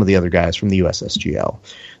and some of the other guys from the USSGL.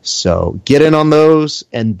 So get in on those.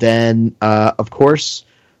 And then, of course,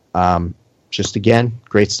 just again,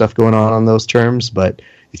 great stuff going on those terms. But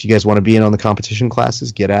if you guys want to be in on the competition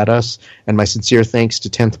classes, get at us. And my sincere thanks to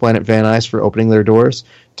 10th Planet Van Nuys for opening their doors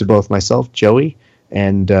to both myself, Joey,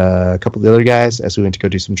 and a couple of the other guys as we went to go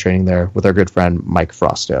do some training there with our good friend Mike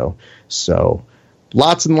Frosto. So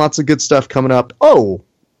lots and lots of good stuff coming up. Oh,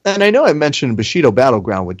 and I know I mentioned Bushido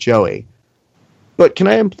Battleground with Joey, but can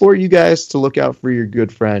I implore you guys to look out for your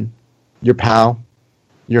good friend, your pal,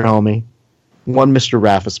 your homie, one Mr.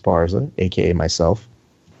 Rafa Esparza, a.k.a. myself.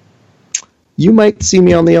 You might see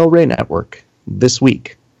me on the El Rey Network this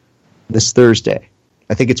week, this Thursday.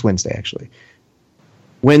 I think it's Wednesday, actually.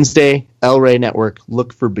 Wednesday, El Rey Network.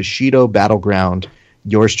 Look for Bushido Battleground.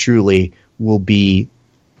 Yours truly will be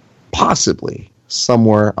possibly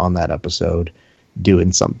somewhere on that episode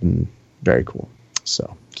doing something very cool.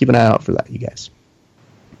 So keep an eye out for that, you guys.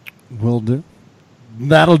 Will do.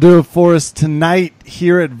 That'll do it for us tonight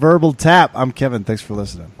here at Verbal Tap. I'm Kevin. Thanks for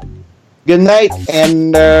listening. Good night,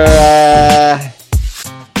 and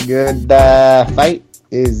good fight.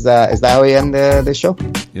 Is that how we end this show?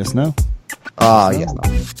 Yes, no? Yes, no.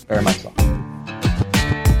 Very much so.